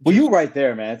 Well, you're right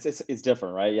there, man. It's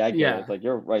different, right? Yeah, I get it. Like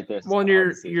you're right there. Well, and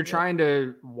you're trying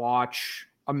to watch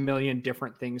a million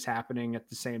different things happening at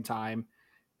the same time,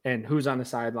 and who's on the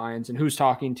sidelines and who's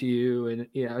talking to you.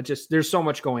 And, just there's so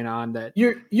much going on that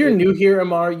you're new here,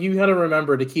 Amar. You got to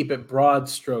remember to keep it broad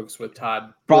strokes with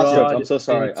Todd. Broad strokes. I'm so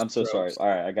sorry. I'm so strokes. sorry.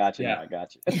 All right. I got you. Yeah. Now. I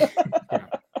got you.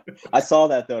 I saw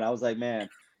that though. And I was like, man,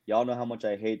 y'all know how much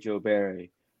I hate Joe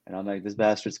Barry. And I'm like, this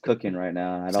bastard's cooking right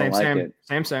now. And I don't like it.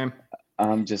 Same.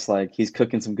 I'm just like, he's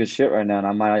cooking some good shit right now. And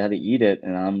I might have to eat it.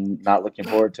 And I'm not looking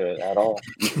forward to it at all.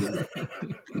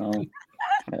 No.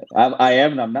 I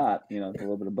am and I'm not, it's a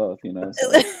little bit of both,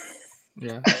 So.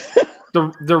 Yeah.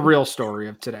 The real story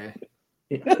of today.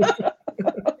 It's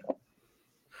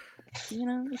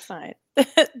fine.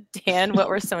 Dan, what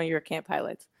were some of your camp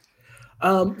highlights?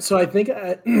 So I think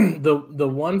the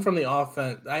one from the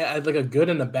offense, I had like a good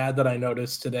and a bad that I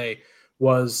noticed today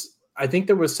was I think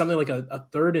there was something like a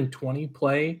 3rd and 20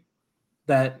 play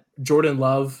that Jordan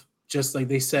Love just like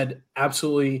they said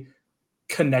absolutely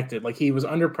connected. Like he was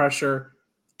under pressure,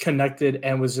 connected,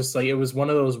 and was just like it was one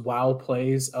of those wow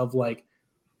plays of like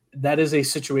that is a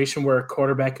situation where a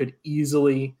quarterback could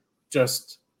easily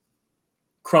just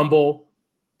crumble,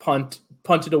 punt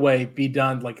it away, be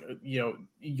done. Like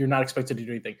you're not expected to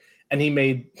do anything, and he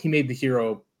made the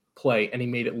hero play, and he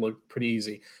made it look pretty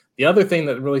easy. The other thing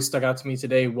that really stuck out to me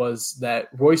today was that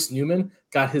Royce Newman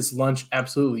got his lunch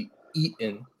absolutely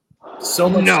eaten, so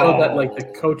much so that like the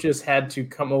coaches had to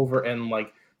come over and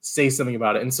like say something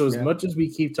about it. And so as much as we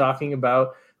keep talking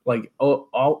about like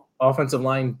all offensive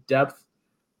line depth,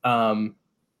 when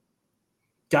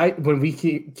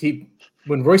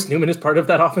Royce Newman is part of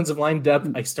that offensive line depth,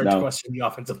 I start to question the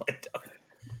offensive line depth.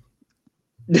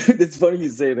 It's funny you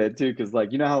say that too, because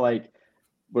like how like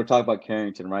we're talking about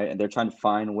Carrington, right? And they're trying to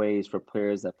find ways for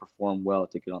players that perform well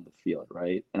to get on the field,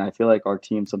 right? And I feel like our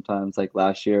team sometimes, like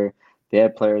last year, they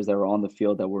had players that were on the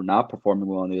field that were not performing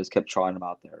well, and they just kept trying them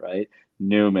out there, right?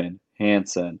 Newman,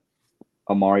 Hanson,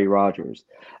 Amari Rogers.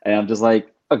 And I'm just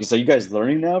like, okay, so you guys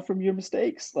learning now from your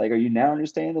mistakes? Like, are you now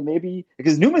understanding that maybe –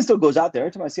 because Newman still goes out there.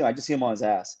 Every time I see him, I just see him on his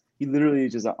ass. He literally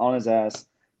is just on his ass,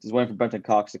 just waiting for Brenton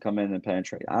Cox to come in and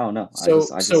penetrate. I don't know. I just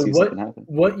see something happen.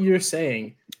 What you're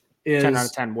saying is 10 out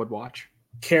of 10 would watch.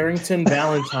 Carrington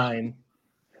Valentine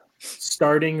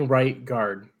starting right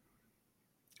guard.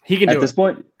 He can do it. At this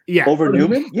point? Yeah. Over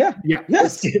Newman? Yeah.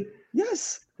 Yes.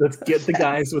 Yes. Let's get the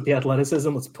guys with the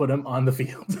athleticism. Let's put them on the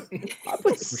field. I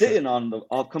put sitting on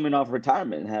coming off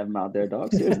retirement and have him out there,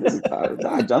 dog. Seriously.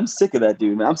 I'm sick of that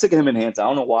dude, man. I'm sick of him and Hanson. I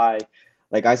don't know why.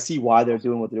 Like, I see why they're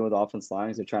doing what they're doing with offense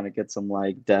lines. They're trying to get some,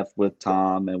 like, depth with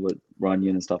Tom and with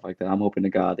Runyon and stuff like that. I'm hoping to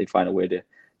God they find a way to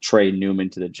trade Newman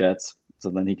to the Jets so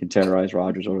then he can terrorize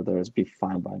Rodgers over there. It's be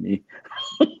fine by me.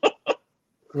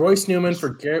 Royce Newman for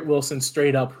Garrett Wilson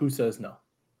straight up. Who says no?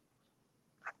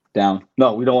 Down.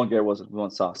 No, we don't want Garrett Wilson. We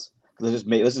want Sauce. Let's just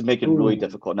make it really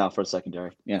difficult now for a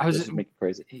secondary. Yeah, let's just make it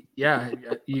crazy. Yeah,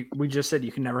 we just said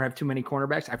you can never have too many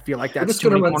cornerbacks. I feel like that's too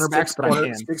many cornerbacks, but I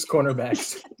can. 6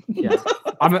 cornerbacks. Yeah.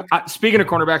 Speaking of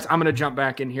cornerbacks, I'm going to jump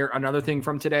back in here. Another thing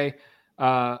from today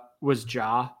was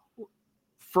Ja.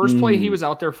 First play he was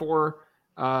out there for,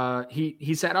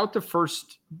 he sat out the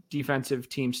first defensive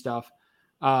team stuff,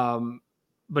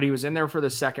 but he was in there for the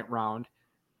second round.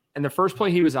 And the first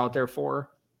play he was out there for,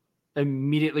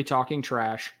 immediately talking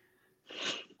trash,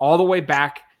 all the way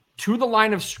back to the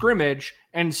line of scrimmage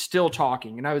and still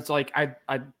talking. And I was like,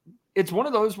 it's one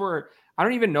of those where I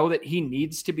don't even know that he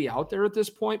needs to be out there at this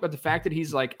point, but the fact that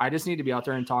he's like, I just need to be out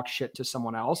there and talk shit to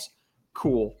someone else.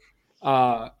 Cool.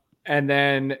 And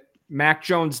then Mac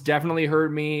Jones definitely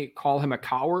heard me call him a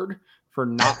coward for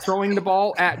not throwing the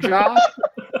ball at Ja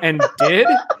and did.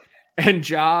 And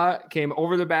Ja came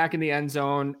over the back in the end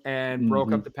zone and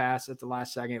broke up the pass at the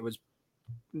last second. It was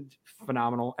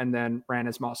phenomenal. And then ran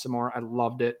his mouth some more. I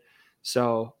loved it.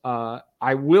 So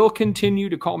I will continue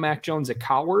to call Mac Jones a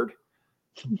coward,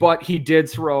 but he did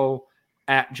throw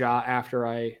at Ja after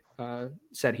I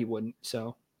said he wouldn't.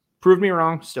 So proved me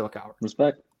wrong. Still a coward.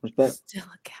 Respect. Still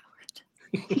a coward.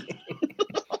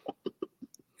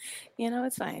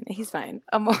 It's fine. He's fine.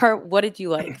 Amar, what did you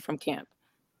like from camp?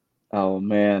 Oh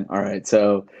man! All right,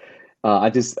 so I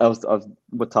was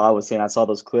what Todd was saying. I saw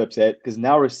those clips because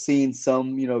now we're seeing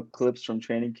some clips from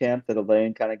training camp that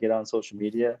Elaine kind of get on social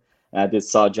media. And I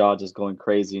just saw Ja just going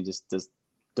crazy and just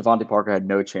Devontae Parker had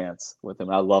no chance with him.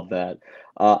 I love that.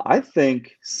 I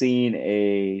think seeing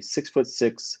a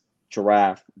 6'6"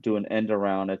 giraffe do an end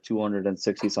around at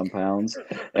 260 some pounds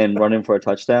and running for a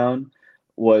touchdown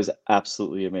was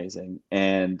absolutely amazing.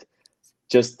 And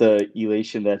just the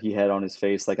elation that he had on his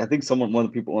face. Like, I think one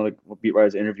of the beat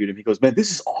writers interviewed him. He goes, man, this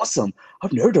is awesome.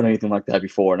 I've never done anything like that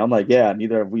before. And I'm like, yeah,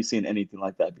 neither have we seen anything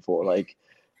like that before. Like,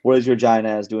 what is your giant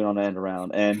ass doing on the end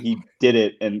around? And he did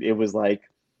it. And it was like,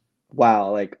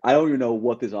 wow, like I don't even know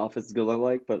what this offense is gonna look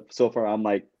like, but so far I'm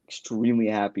like extremely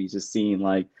happy just seeing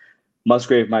like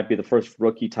Musgrave might be the first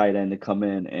rookie tight end to come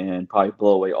in and probably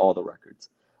blow away all the records.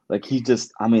 Like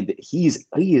I mean, he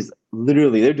is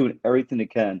literally they're doing everything they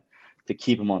can to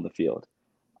keep him on the field.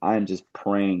 I'm just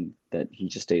praying that he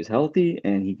just stays healthy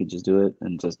and he can just do it.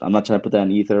 And just I'm not trying to put that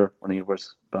in ether or any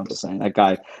worse, but I'm just saying that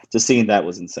guy just seeing that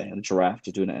was insane. The giraffe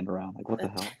just doing an end around, like what the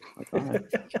hell? Like all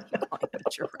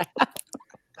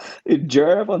right.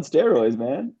 Giraffe on steroids,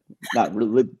 man. Not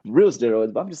real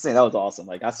steroids, but I'm just saying that was awesome.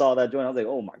 Like I saw that joint, I was like,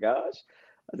 oh my gosh,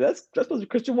 that's supposed to be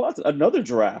Christian Watson, another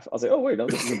giraffe. I was like, oh wait, no,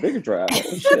 this is a bigger giraffe.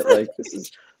 Oh shit, like this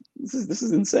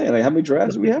is insane. Like how many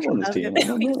giraffes do we have on this team? I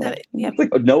don't know. It's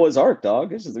like Noah's Ark,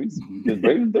 dog. It's just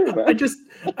right in there, man. I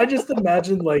just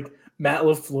imagine like Matt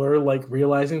LaFleur like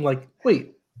realizing like,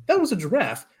 wait, that was a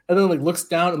giraffe. And then like looks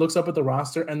down and looks up at the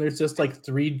roster and there's just like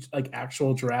 3 like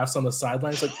actual giraffes on the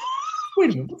sidelines. Like,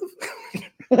 wait a minute, what the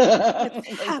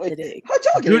What's happening? How'd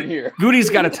y'all get in here? Goody's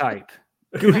got a type.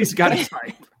 Goody's got a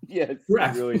type. Yes,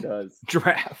 Giraffe. he really does.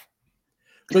 Giraffe.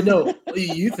 But no,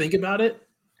 you think about it.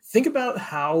 Think about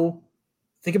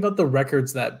the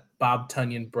records that Bob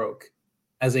Tunyon broke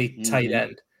as a tight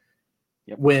end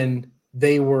when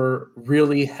they were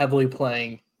really heavily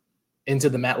playing into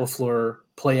the Matt LaFleur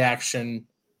play action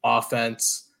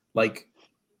offense, like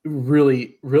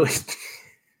really, really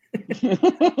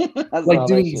like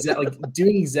doing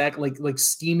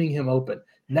scheming him open.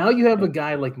 Now you have a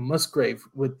guy like Musgrave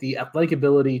with the athletic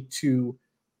ability to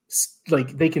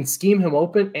like they can scheme him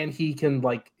open and he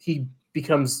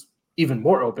becomes even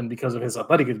more open because of his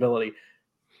athletic ability.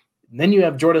 And then you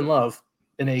have Jordan Love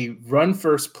in a run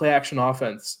first play action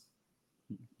offense.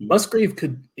 Musgrave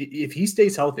could, if he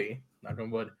stays healthy, knock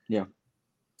on wood. Yeah.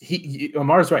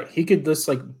 Amar's right. He could just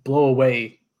like blow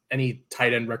away any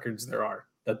tight end records there are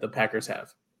that the Packers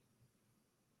have.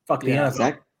 Fuck the NFL.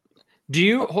 Zach? Do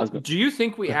you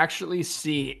think we actually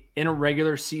see in a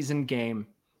regular season game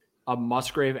a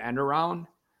Musgrave end around?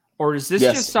 Or is this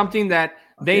just something that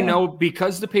they know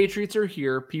because the Patriots are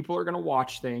here, people are going to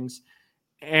watch things,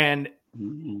 and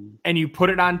you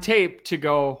put it on tape to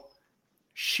go,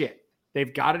 shit,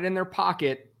 they've got it in their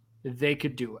pocket, they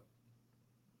could do it.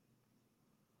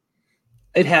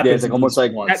 It happens. Yeah, it's like almost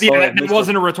like that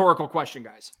wasn't a rhetorical question,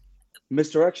 guys.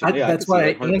 Misdirection. That's why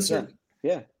I answered.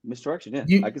 Yeah, misdirection.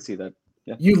 Yeah, I can see that.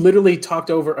 Yeah. You literally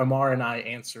talked over Amar and I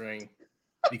answering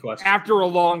the question after a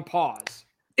long pause.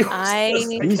 I'm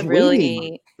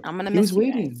gonna miss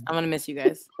you guys. I'm gonna miss you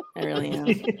guys. I really am.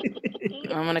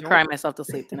 I'm gonna cry myself to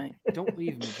sleep tonight. Don't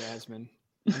leave me, Jasmine.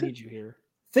 I need you here.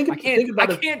 I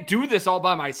can't do this all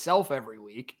by myself every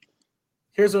week.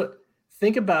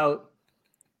 Think about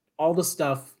all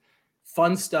the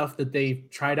fun stuff that they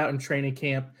tried out in training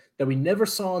camp that we never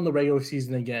saw in the regular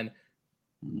season again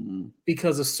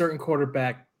because a certain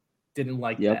quarterback didn't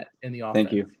like that in the offense.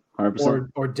 Thank you. 100%.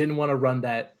 Or didn't want to run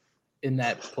that in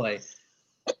that play.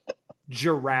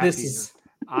 Giraffe. That's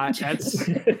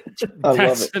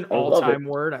an all-time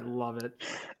word. I love it.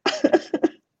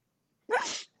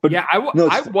 But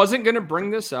I wasn't going to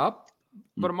bring this up,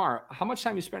 but Amar, how much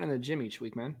time you spend in the gym each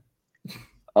week, man?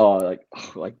 Oh,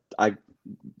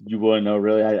 you wouldn't know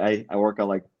really. I work out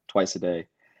like twice a day.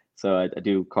 So I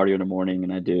do cardio in the morning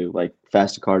and I do like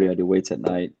fasted cardio. I do weights at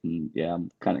night. And yeah, I'm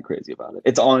kind of crazy about it.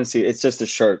 It's honestly, it's just a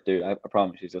shirt, dude. I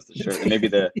promise you, it's just a shirt. And maybe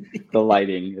the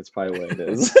lighting is probably what it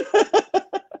is.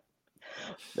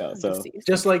 No, so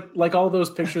just like all those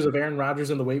pictures of Aaron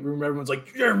Rodgers in the weight room, everyone's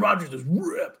like, Aaron Rodgers is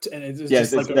ripped. And it's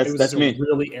just like that's me.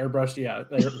 Really airbrushed. Yeah.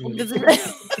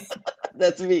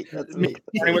 That's me. That's me.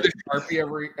 With a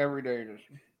Sharpie every day.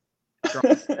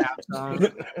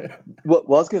 What I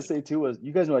was gonna say too was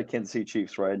you guys know like Kansas City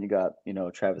Chiefs, right? And you got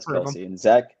Travis Kelce and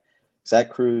Zach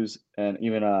Cruz and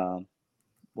even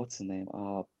what's his name?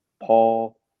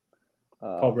 Paul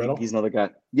Riddle. He's another guy.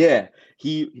 Yeah,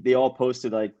 they all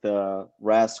posted like the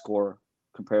RAS score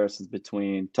comparisons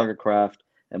between Tucker Kraft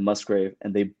and Musgrave,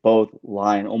 and they both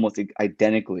line almost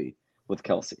identically with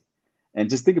Kelce. And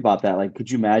just think about that. Like,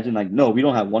 could you imagine? Like, no, we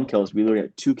don't have one Kelce. We literally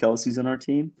have 2 Kelces on our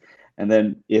team. And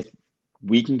then if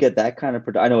we can get that kind of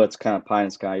I know it's kind of pie in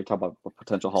the sky. You're talking about a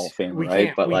potential Hall of Fame,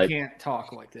 right? But we can't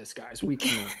talk like this, guys. We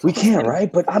can't. We can't,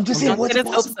 right? But I'm just saying, what's the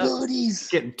possibilities?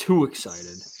 Getting too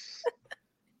excited.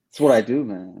 That's what I do,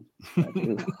 man.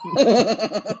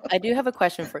 I do have a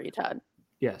question for you, Todd.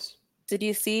 Yes. Did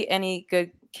you see any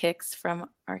good kicks from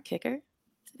our kicker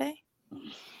today?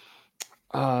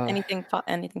 Anything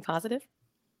positive?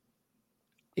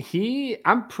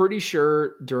 I'm pretty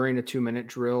sure during a 2-minute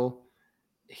drill,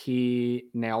 he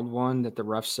nailed one that the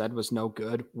ref said was no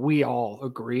good. We all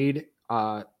agreed.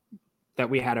 that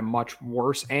we had a much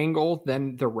worse angle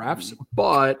than the refs,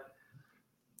 but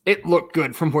it looked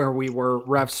good from where we were.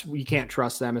 Refs, we can't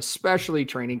trust them, especially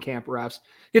training camp refs.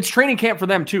 It's training camp for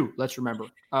them too. Let's remember.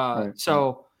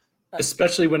 So,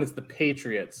 especially when it's the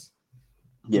Patriots.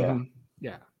 Yeah.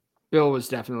 Yeah. Bill was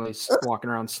definitely walking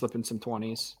around slipping some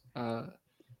 20s.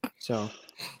 So,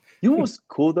 you know what's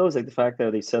cool though is like the fact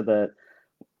that they said that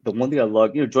the one thing I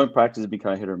love, joint practice would be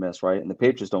kind of hit or miss, right? And the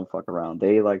Patriots don't fuck around.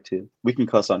 They like to. We can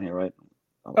cuss on here, right?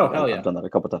 Oh hell yeah! I've done that a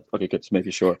couple times. Okay, good. Just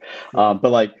making sure. But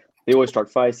like they always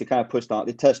start fights. They kind of push down.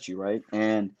 They test you, right?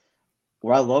 And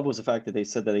what I love was the fact that they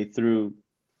said that they threw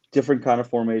different kind of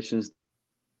formations.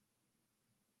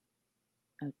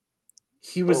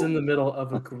 He was in the middle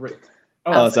of a great.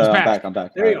 Sorry, I'm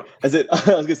back. There you go. I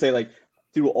was gonna say like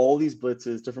through all these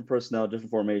blitzes, different personnel,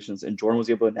 different formations, and Jordan was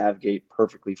able to navigate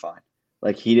perfectly fine.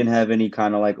 Like he didn't have any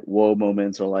kind of like whoa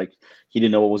moments or like he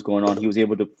didn't know what was going on. He was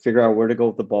able to figure out where to go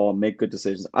with the ball and make good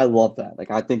decisions. I love that.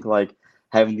 Like I think like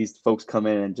having these folks come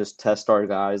in and just test our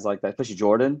guys like that, especially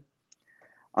Jordan,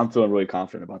 I'm feeling really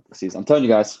confident about the season. I'm telling you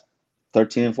guys,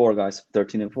 13-4, guys,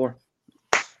 13-4,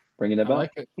 bringing it back. I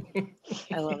like it.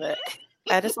 I love it.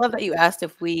 I just love that you asked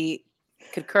if we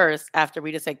could curse after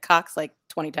we just said cocks like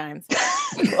 20 times.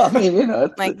 I mean,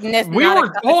 like we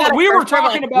were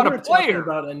talking about a player,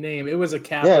 about a name. It was a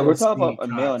capital. Yeah, we're talking about a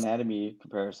male anatomy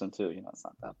comparison too. It's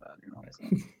not that bad.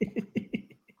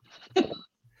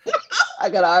 I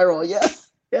got an eye roll. Yes,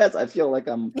 I feel like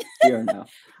I'm here now.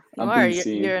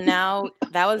 You're now.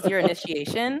 That was your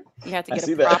initiation. You have to get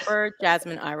a proper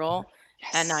Jasmine eye roll,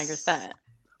 and now you're set.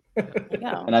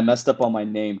 Yeah. And I messed up on my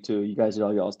name too. You guys did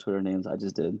all y'all's Twitter names. I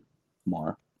just did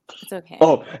Amar. It's okay.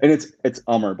 Oh, and it's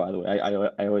Amar, by the way.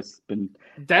 I always been.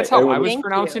 That's how I was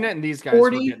pronouncing it, and these guys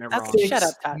were getting it wrong. Shut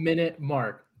up, Todd. Minute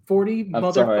mark. 40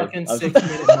 motherfucking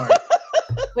 6-minute mark.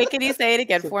 Wait, can you say it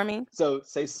again for me? So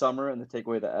say summer and then take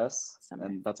away the S,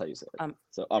 and that's how you say it.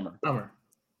 So Amar.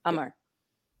 Amar.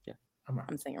 Yeah. Amar.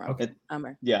 I'm saying it wrong. Okay.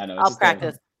 Amar. Yeah, I know. I'll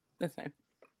practice. That's fine.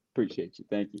 Appreciate you.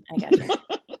 Thank you. I got you.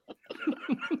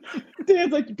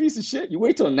 Dan's like, you piece of shit. You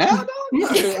wait till now, dog?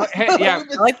 Yeah.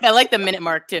 I like the minute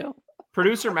mark too.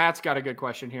 Producer Matt's got a good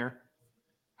question here.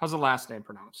 How's the last name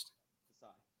pronounced?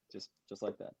 Just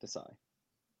like that. Desai.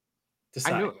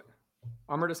 I knew it.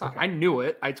 Amar Desai. Okay. I knew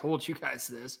it. I told you guys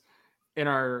this in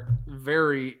our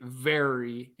very,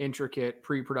 very intricate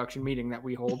pre-production meeting that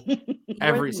we hold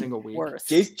every single week.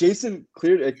 Jason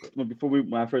cleared it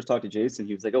when I first talked to Jason.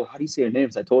 He was like, "Oh, how do you say your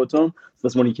names?" I told it to him. So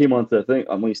that's when he came onto the thing.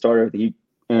 When he started, he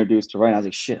introduced to Ryan. I was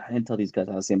like, "Shit, I didn't tell these guys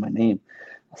how to say my name."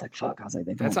 I was like, "Fuck!" I was like,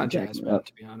 "That's on Jasmine,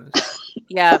 to be honest."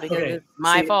 Yeah, because it's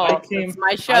my fault. It's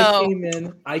my show.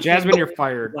 Jasmine, you're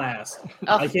fired. Last.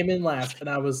 I came in last, and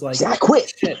I was like, "I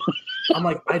quit." Shit. I'm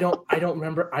like, I don't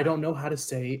remember. I don't know how to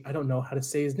say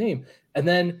his name. And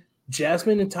then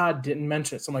Jasmine and Todd didn't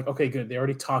mention it. So I'm like, okay, good. They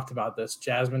already talked about this.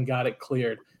 Jasmine got it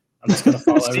cleared. I'm just gonna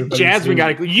follow everybody. Jasmine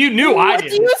got it. You knew I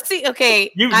did. Do you see?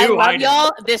 Okay, you knew I love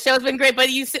y'all. This show's been great, but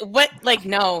you see what? Like,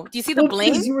 no. Do you see the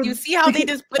blame? Do you see how they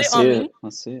just put it on me? I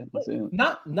see it.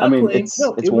 Not I mean, blame.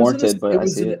 it's warranted, but I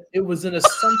see it. It was an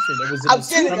assumption. It was an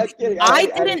assumption. I'm kidding. I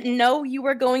didn't know you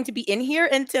were going to be in here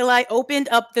until I opened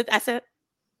up I said,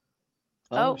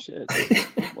 "Oh shit,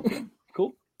 okay,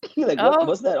 cool." Like,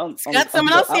 what's that on? Got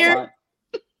someone else here.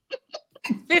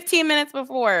 15 minutes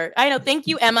before. I know. Thank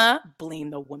you, Emma.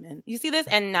 Blame the woman. You see this?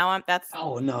 And now that's.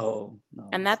 Oh no.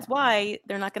 And that's why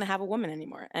they're not going to have a woman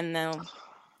anymore. And now,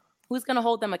 who's going to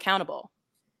hold them accountable?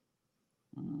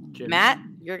 Matt,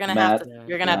 you're going to have to.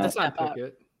 You're going to have to step up.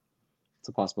 It's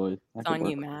a possibility. It's on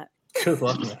you, Matt. Good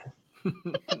luck, Matt.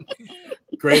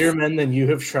 Greater men than you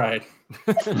have tried.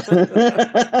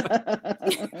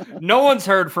 No one's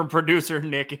heard from producer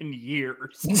Nick in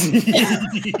years.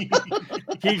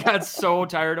 He got so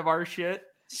tired of our shit.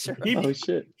 Sure.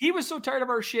 He was so tired of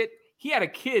our shit. He had a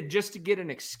kid just to get an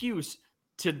excuse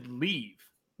to leave.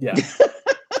 Yeah.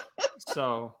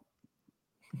 So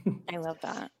I love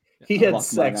that. He had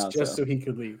sex just so he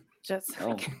could leave.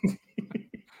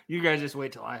 You guys just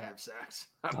wait till I have sex.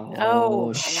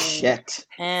 Oh shit!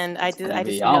 And I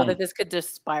just know that this could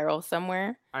just spiral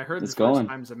somewhere. I heard it's the first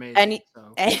time's amazing.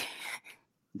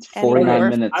 It's 49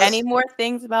 minutes. Any more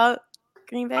things about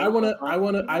Green Bay?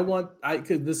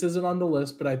 Because this isn't on the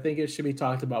list, but I think it should be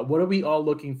talked about. What are we all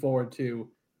looking forward to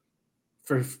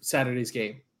for Saturday's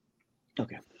game?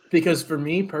 Okay. Because for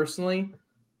me personally,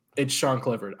 it's Sean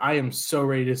Clifford. I am so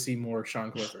ready to see more Sean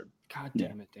Clifford. God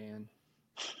damn it, Dan.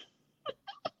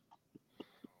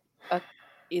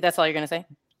 That's all you're gonna say?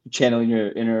 Channeling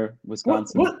your inner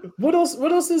Wisconsin. What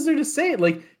else is there to say?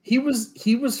 Like he was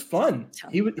fun.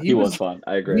 He was fun.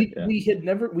 I agree. We had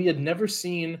never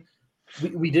seen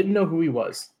We didn't know who he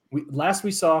was. Last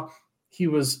we saw, he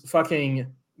was fucking,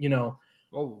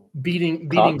 beating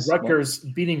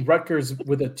Rutgers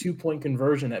with a 2-point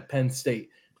conversion at Penn State.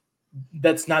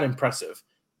 That's not impressive.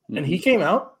 And he came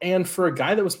out, and for a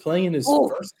guy that was playing in his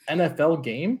first NFL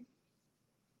game,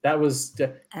 that was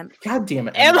God damn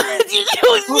it, Emma. I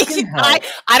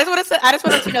just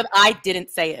want to know that I didn't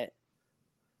say it.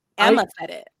 Emma said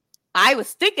it. I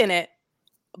was thinking it,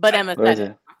 but Emma said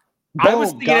it. I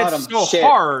was thinking it so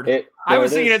hard. I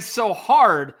was thinking it so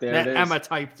hard that Emma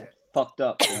typed it. Fucked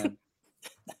up, man.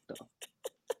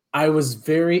 I was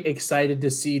very excited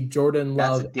to see Jordan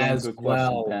Love as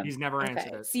well. Question, he's never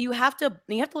answered it. So you have to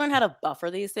learn how to buffer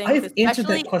these things. I've answered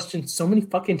that question so many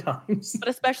fucking times. But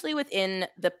especially within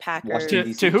the Packers. To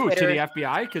who? Twitter. To the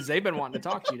FBI? Because they've been wanting to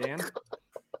talk to you, Dan.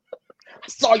 I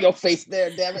saw your face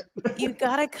there, damn it. You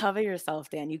gotta cover yourself,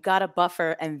 Dan. You gotta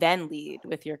buffer and then lead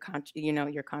with your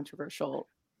your controversial,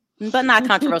 but not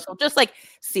controversial, just like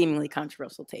seemingly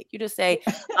controversial take. You just say,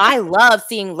 I love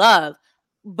seeing Love,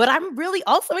 but I'm really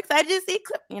also excited to see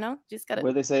clip. Just gotta.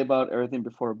 What they say about everything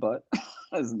before but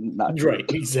is not true.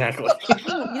 Right, exactly.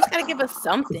 You just gotta give us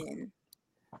something.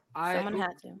 Someone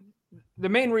had to. The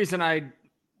main reason I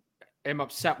am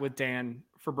upset with Dan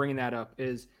for bringing that up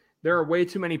is there are way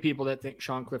too many people that think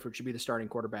Sean Clifford should be the starting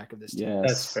quarterback of this team. Yes.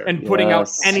 That's fair. And putting out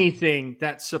anything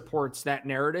that supports that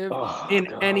narrative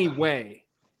any way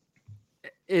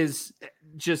is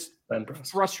just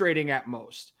frustrating at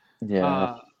most.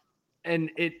 Yeah. And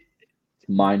it's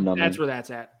mind-numbing. That's where that's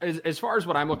at. As far as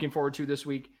what I'm looking forward to this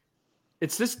week,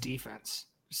 it's this defense.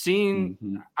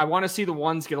 I want to see the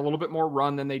ones get a little bit more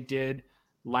run than they did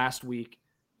last week,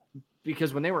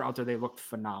 because when they were out there, they looked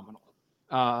phenomenal.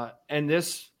 And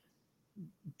this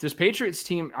Patriots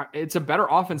team, it's a better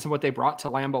offense than what they brought to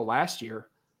Lambeau last year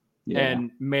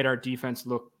and made our defense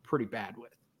look pretty bad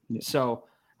with. Yeah. So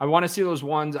I want to see those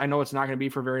ones. I know it's not going to be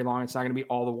for very long. It's not going to be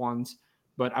all the ones,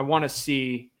 but I want to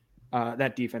see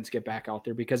that defense get back out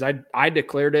there, because I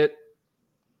declared it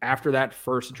after that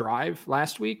first drive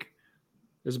last week.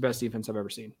 It was the best defense I've ever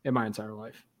seen in my entire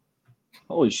life.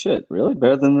 Holy shit. Really?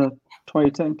 Better than the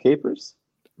 2010 Capers?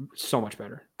 So much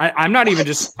better. I'm not even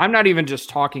just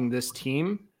talking this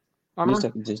team. I'm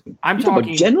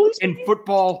talking in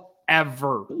football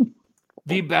ever.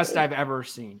 The best I've ever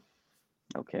seen.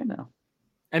 Okay, now.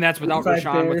 And that's without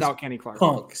Rashawn, without Kenny Clark.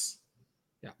 Punks.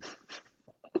 Yeah.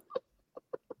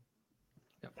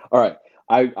 All right.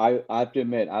 I have to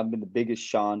admit, I've been the biggest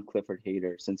Sean Clifford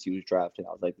hater since he was drafted.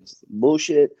 I was like, this is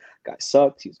bullshit. Guy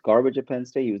sucks. He was garbage at Penn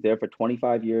State. He was there for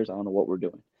 25 years. I don't know what we're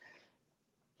doing.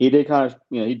 He did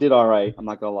he did all right. I'm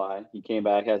not going to lie. He came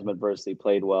back, had some adversity,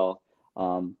 played well.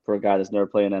 For a guy that's never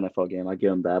played an NFL game, I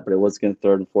give him that. But it was against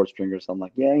third and fourth stringers. So I'm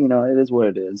like, yeah, it is what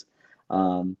it is.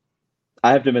 I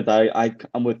have to admit that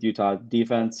I'm with you, Todd.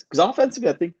 Defense, because offensively,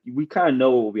 I think we kind of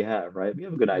know what we have, right? We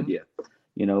have a good idea.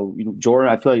 Jordan,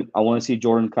 I feel like I want to see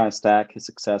Jordan kind of stack his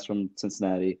success from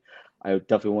Cincinnati. I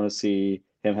definitely want to see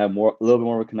him have a little bit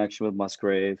more of a connection with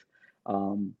Musgrave.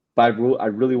 But I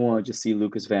really want to just see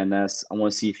Lucas Van Ness. I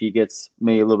want to see if he gets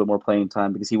maybe a little bit more playing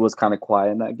time, because he was kind of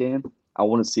quiet in that game. I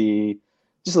want to see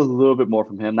just a little bit more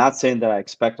from him. Not saying that I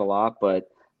expect a lot, but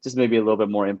just maybe a little bit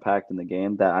more impact in the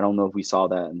game that I don't know if we saw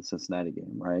that in the Cincinnati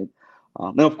game, right?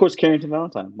 And of course, Carrington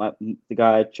Valentine, the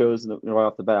guy I chose right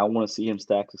off the bat. I want to see him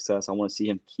stack success. I want to see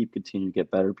him continuing to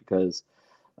get better, because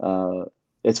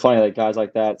it's funny, like guys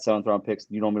like that, 7th round picks,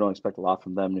 you normally don't expect a lot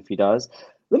from them. And if he does,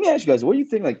 let me ask you guys, what do you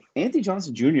think? Like Anthony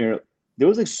Johnson Jr., there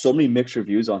was like so many mixed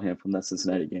reviews on him from that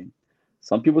Cincinnati game.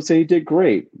 Some people say he did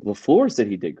great. LaFleur said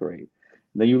he did great.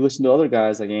 And then you listen to other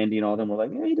guys like Andy and all them were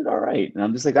like, yeah, he did all right. And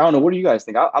I'm just like, I don't know. What do you guys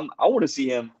think? I want to see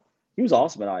him. He was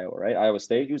awesome at Iowa, right? Iowa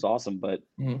State, he was awesome, but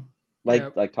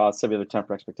like Todd said, we have a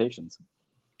temper expectations.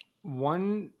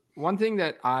 One thing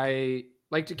that I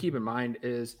like to keep in mind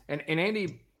is, and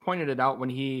Andy pointed it out when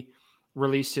he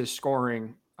released his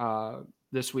scoring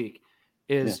this week,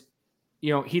 is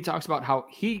he talks about how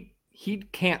he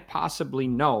can't possibly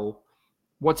know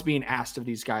what's being asked of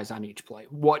these guys on each play,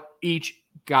 what each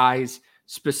guy's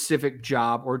specific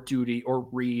job or duty or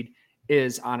read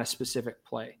is on a specific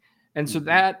play. And so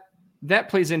that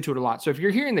plays into it a lot. So if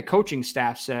you're hearing the coaching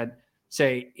staff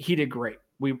say he did great,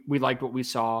 we liked what we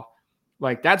saw,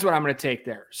 like that's what I'm going to take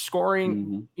there.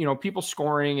 Scoring, people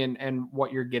scoring and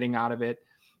what you're getting out of it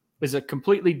is a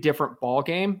completely different ball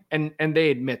game, and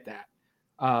they admit that.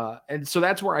 And so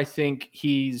that's where I think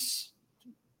he's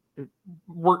a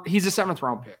 7th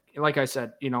round pick. Like I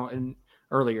said,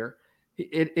 earlier,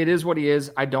 it is what he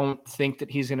is. I don't think that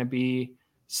he's going to be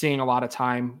seeing a lot of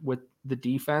time with the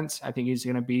defense. I think he's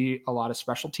going to be a lot of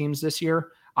special teams this year.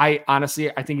 I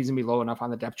think he's going to be low enough on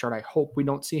the depth chart. I hope we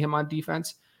don't see him on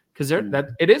defense because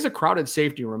it is a crowded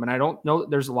safety room. And I don't know that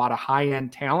there's a lot of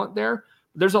high-end talent there.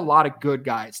 But there's a lot of good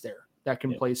guys there that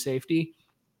can play safety.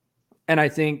 And I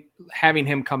think having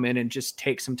him come in and just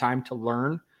take some time to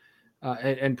learn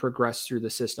and progress through the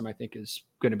system, I think is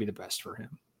going to be the best for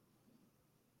him.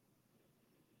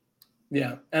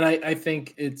 Yeah. And I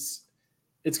think it's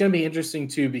going to be interesting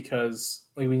too, because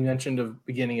like we mentioned at the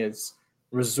beginning, is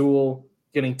Rasul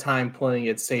getting time playing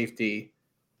at safety.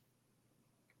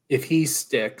 If he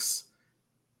sticks,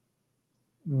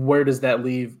 where does that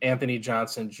leave Anthony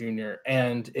Johnson Jr.?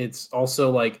 And it's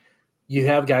also like you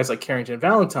have guys like Carrington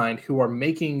Valentine who are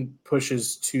making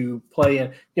pushes to play.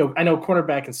 And, I know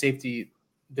cornerback and safety,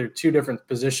 they're two different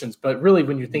positions, but really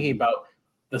when you're thinking about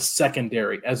the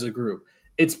secondary as a group,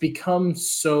 it's become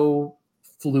so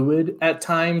fluid at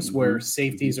times where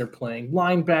safeties are playing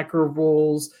linebacker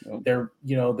roles. They're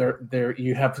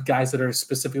you have guys that are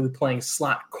specifically playing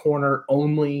slot corner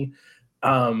only.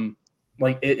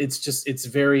 It's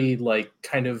very like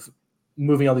kind of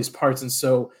moving all these parts. And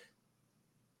so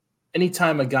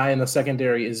anytime a guy in the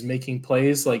secondary is making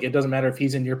plays, like it doesn't matter if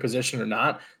he's in your position or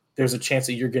not, there's a chance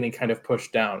that you're getting kind of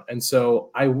pushed down. And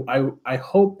so I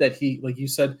hope that he, like you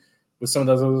said, with some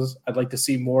of those, I'd like to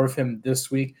see more of him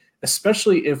this week,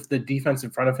 especially if the defense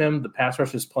in front of him, the pass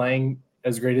rush is playing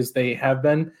as great as they have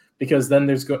been, because then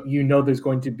there's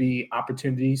going to be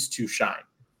opportunities to shine.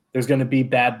 There's going to be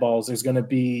bad balls. There's going to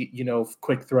be,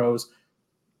 quick throws.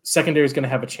 Secondary is going to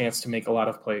have a chance to make a lot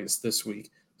of plays this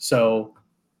week. So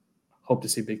hope to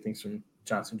see big things from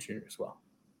Johnson Jr. as well.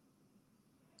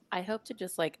 I hope to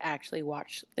just actually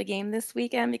watch the game this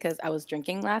weekend because I was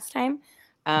drinking last time.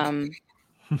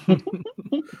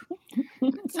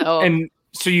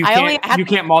 So you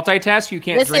can't multitask. You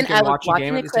can't drink and watch a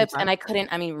game at the same time. And I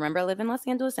couldn't. Remember, I live in Los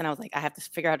Angeles, and I was like, I have to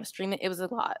figure out how to stream it. It was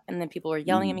a lot, and then people were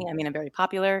yelling at me. I'm very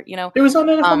popular, It was on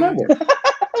NFL Network.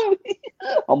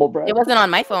 Humble brag. It wasn't on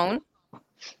my phone.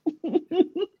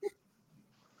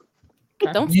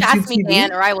 Don't sass me,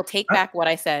 Dan, or I will take back what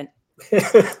I said.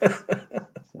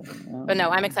 But no,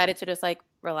 I'm excited to just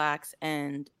relax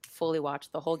and fully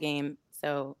watch the whole game,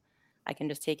 so I can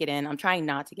just take it in. I'm trying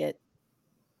not to get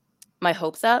my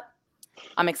hopes up.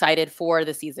 I'm excited for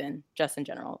the season, just in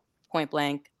general. Point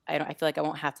blank. I feel like I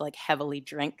won't have to heavily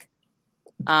drink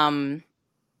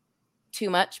too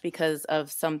much because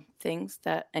of some things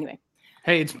that anyway.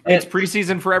 Hey, it's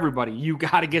preseason for everybody. You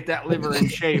got to get that liver in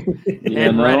shape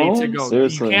and ready to go.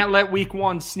 Seriously. You can't let week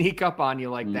 1 sneak up on you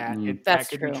like that. That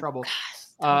could be trouble.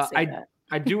 Gosh,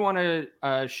 I do want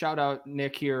to shout out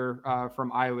Nick here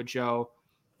from Iowa Joe.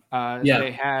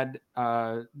 They had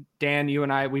Dan, you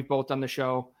and I, we've both done the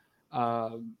show.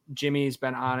 Jimmy's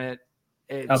been on it.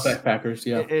 Outback Packers,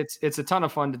 yeah. It's a ton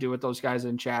of fun to do with those guys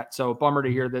in chat. So bummer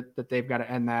to hear that they've got to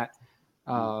end that.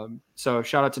 So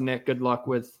shout out to Nick. Good luck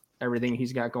with everything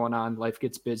he's got going on. Life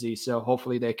gets busy. So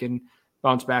hopefully they can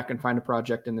bounce back and find a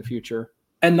project in the future.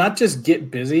 And not just get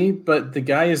busy, but the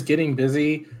guy is getting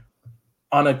busy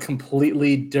on a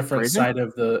completely different side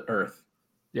of the earth.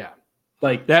 Yeah.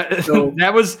 Like that. So,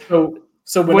 that was so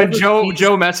when Joe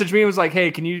messaged me, it was like,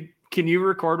 hey, can you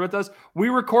record with us? We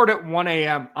record at 1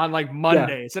 a.m. on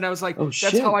Mondays. Yeah. And I was like,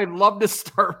 that's how I love to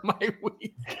start my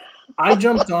week. I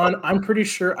jumped on. I'm pretty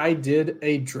sure I did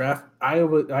a draft.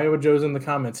 Iowa Joe's in the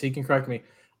comments. He can correct me.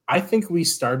 I think we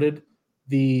started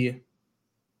the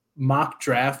mock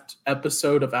draft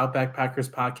episode of Outback Packers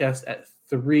podcast at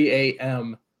 3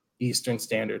 a.m. Eastern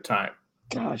Standard Time.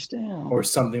 Gosh damn. Or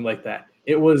something like that.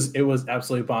 It was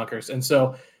absolutely bonkers. And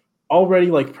so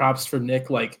already props for Nick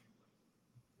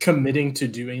committing to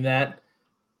doing that,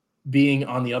 being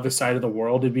on the other side of the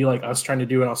world. It'd be like us trying to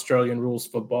do an Australian rules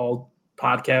football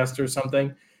podcast or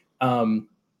something.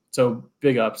 So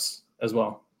big ups as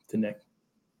well to Nick.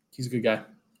 He's a good guy.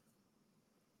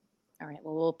 All right.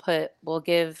 Well, we'll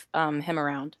give him a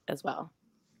round as well.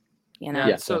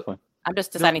 Yeah, so definitely. I'm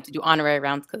just deciding to do honorary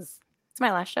rounds because it's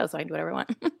my last show, so I can do whatever I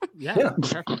want. Yeah.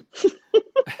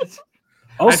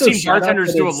 Also, I've seen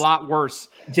bartenders do a lot worse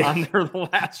on their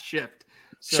last shift.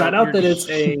 So shout out that it's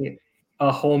a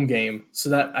home game so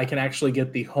that I can actually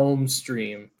get the home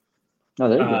stream. Oh,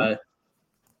 there you go.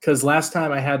 Because last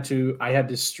time I had to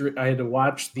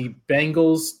watch the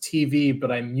Bengals TV,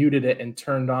 but I muted it and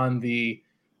turned on the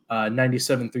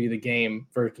 97.3 The Game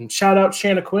version. Shout out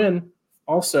Shanna Quinn,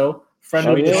 also friend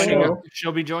of the show.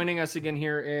 She'll be joining us again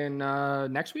here in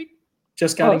next week.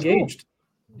 Just got engaged. Cool.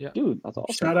 Yeah, dude, that's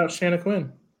awesome. Shout out Shanna Quinn.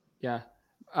 Yeah.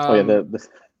 The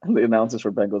announcers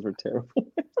for Bengals were terrible.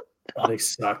 They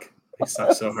suck. They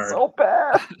suck so hard. So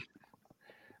bad.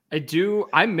 I do.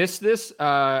 I missed this.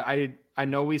 I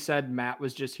know we said Matt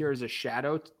was just here as a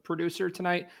shadow producer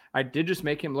tonight. I did just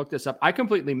make him look this up. I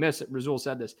completely missed it. Razul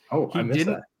said this. I missed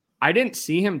that. I didn't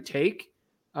see him take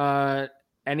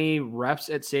any reps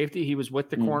at safety. He was with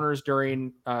the corners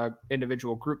during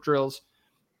individual group drills.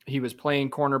 He was playing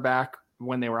cornerback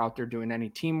when they were out there doing any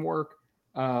teamwork.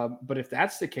 But if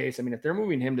that's the case, I mean, if they're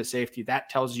moving him to safety, that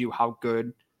tells you how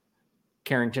good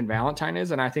Carrington Valentine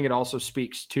is. And I think it also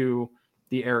speaks to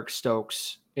the Eric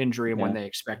Stokes injury and when they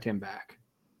expect him back.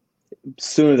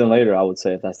 Sooner than later, I would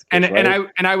say, if that's the case.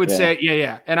 And I would say,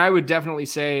 yeah. And I would definitely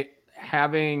say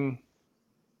having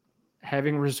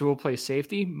Razul play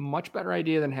safety, much better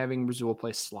idea than having Razul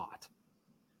play slot.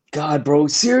 God, bro,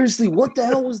 seriously, what the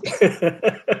hell was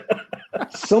that?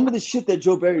 Some of the shit that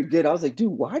Joe Barry did, I was like,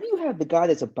 dude, why do you have the guy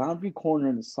that's a boundary corner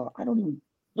in the slot? I don't even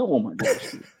know. Oh my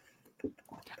gosh.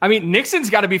 I mean, Nixon's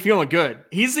got to be feeling good.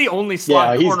 He's the only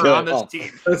slot corner on this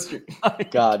team.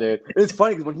 God, dude, it's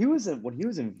funny because when he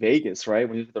was in Vegas, right?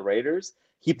 When he was with the Raiders,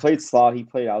 he played slot, he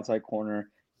played outside corner.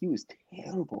 He was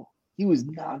terrible. He was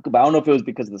not good. But I don't know if it was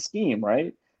because of the scheme,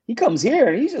 right? He comes here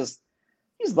and he's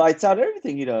lights out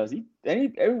everything he does. You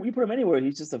put him anywhere,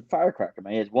 he's just a firecracker,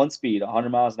 man. He has one speed, 100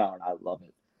 miles an hour, and I love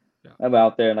it. Yeah. I'm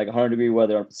out there in like 100-degree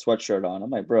weather with a sweatshirt on.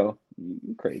 I'm like, bro,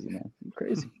 you crazy, man. You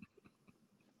crazy.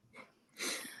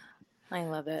 I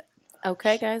love it.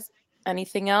 Okay, guys.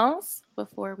 Anything else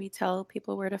before we tell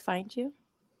people where to find you?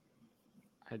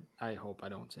 I hope I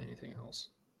don't say anything else.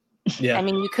 Yeah. I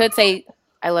mean, you could say,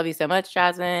 I love you so much,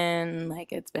 Jasmine.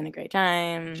 Like, it's been a great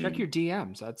time. Check your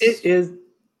DMs.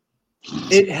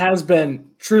 It has been,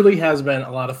 truly has been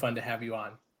a lot of fun to have you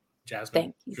on, Jasmine.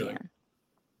 Thank you, truly. Dan.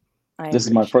 This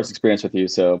is my first experience with you,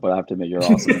 but I have to admit you're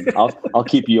awesome. I'll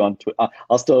keep you on Twitter.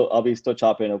 I'll be still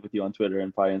chopping up with you on Twitter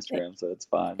and probably Instagram, so it's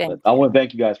fine. But I want to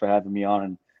thank you guys for having me on,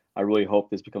 and I really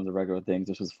hope this becomes a regular thing.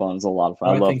 This was fun. It's a lot of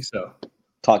fun. I think so.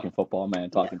 Talking football,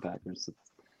 man. Talking Packers.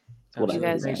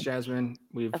 Thanks, Jasmine.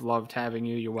 We've loved having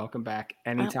you. You're welcome back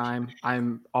anytime.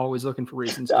 I'm always looking for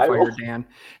reasons to fire Dan.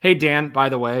 Hey, Dan. By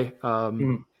the way,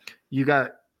 you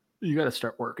got to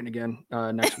start working again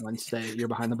next Wednesday. You're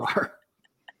behind the bar.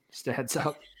 Just a heads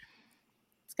up.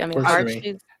 It's gonna be hard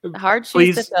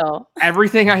shoes to fill.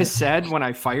 Everything I said when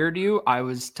I fired you, I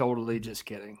was totally just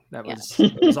kidding.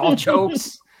 It was all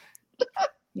jokes.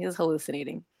 He was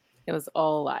hallucinating. It was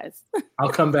all lies. I'll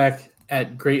come back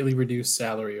at greatly reduced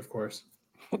salary, of course.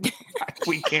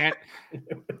 We can't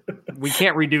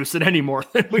reduce it any more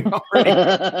than we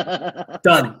already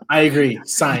done. I agree.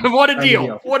 Signed. What a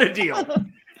deal. What a deal.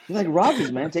 You're like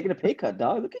Rodgers, man, taking a pay cut,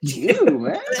 dog. Look at you,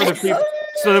 man.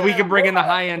 So that we can bring in the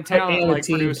high-end talent like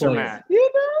producer Matt. You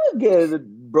know, get a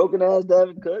broken-ass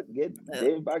David Cook, get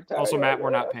David Bakhtiari. Also, Matt,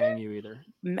 we're not paying you either.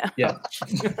 No. Yeah.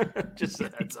 Just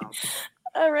a heads up.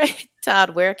 All right, Todd,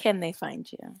 where can they find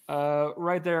you?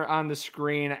 Right there on the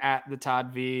screen at the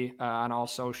Todd V on all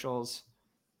socials.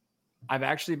 I've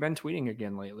actually been tweeting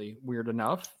again lately. Weird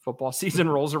enough, football season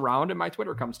rolls around and my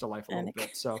Twitter comes to life a little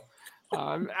bit. So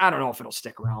I don't know if it'll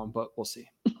stick around, but we'll see.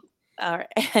 All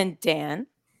right, and Dan?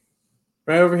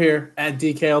 Right over here at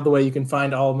DK all the way. You can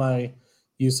find all my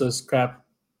useless crap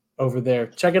over there.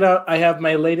 Check it out. I have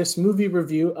my latest movie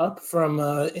review up from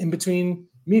In Between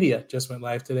Media. Just went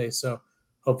live today. So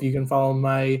hope you can follow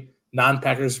my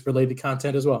non-Packers related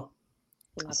content as well.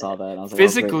 I saw that. I was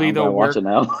physically, like, though, watch it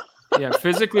now. Yeah,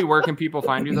 physically, where can people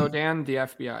find you, though, Dan? The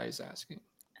FBI is asking.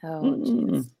 Oh,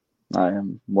 geez. I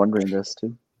am wondering this,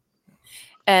 too.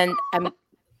 And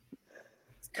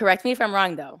correct me if I'm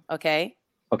wrong, though, okay?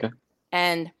 Okay.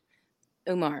 And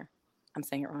Umar. I'm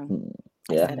saying it wrong.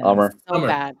 Yeah, Amar. So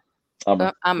bad.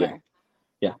 Amar.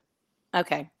 Yeah.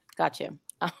 Okay, got you.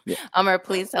 Yeah. Amar,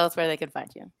 please tell us where they can find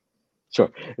you. Sure.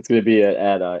 It's going to be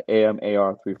at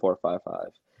AMAR3455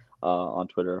 on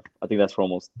Twitter. I think that's for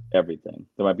almost everything.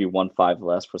 There might be 1-5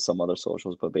 less for some other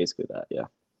socials, but basically that, yeah.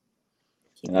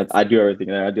 And I do everything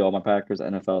there. I do all my Packers,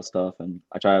 NFL stuff, and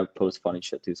I try to post funny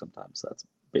shit too sometimes. So that's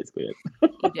basically it.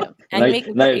 You do. And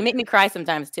you make me cry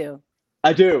sometimes too.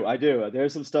 I do.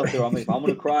 There's some stuff there. I'm like, if I'm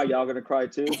gonna cry, y'all gonna cry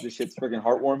too. This shit's freaking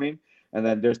heartwarming. And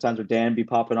then there's times where Dan be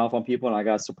popping off on people, and I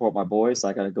gotta support my boy, so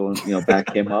I gotta go and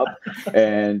back him up.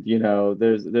 And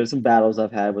there's some battles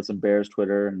I've had with some Bears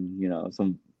Twitter, and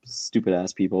some stupid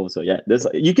ass people. So yeah,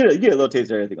 you get a little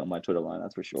taste of everything on my Twitter line.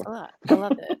 That's for sure. I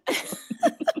love it.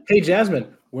 Hey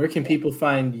Jasmine, where can people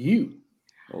find you?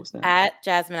 At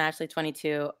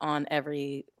JasmineAshley22 on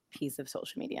every piece of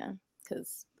social media.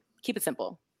 Because keep it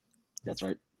simple. That's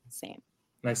right. Same.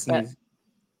 Nice and easy.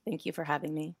 Thank you for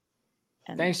having me.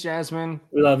 And thanks, Jasmine.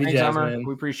 We love you, thanks, Jasmine. Amar.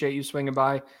 We appreciate you swinging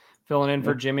by, filling in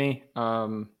for Jimmy.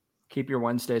 Keep your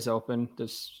Wednesdays open.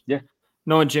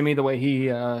 Knowing Jimmy the way he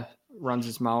runs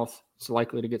his mouth, it's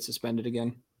likely to get suspended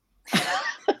again.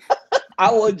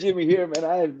 I want Jimmy here, man.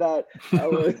 I have not.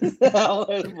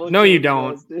 No, you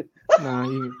don't.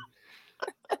 No,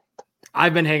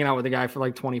 I've been hanging out with the guy for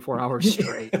like 24 hours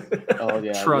straight. Oh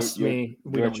yeah, Trust me,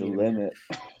 we're at your limit.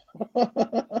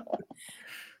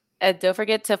 Don't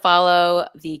forget to follow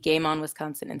the Game On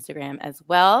Wisconsin Instagram as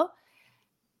well.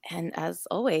 And as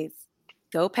always,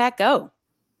 go Pack, go.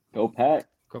 Go Pack.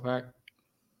 Go Pack.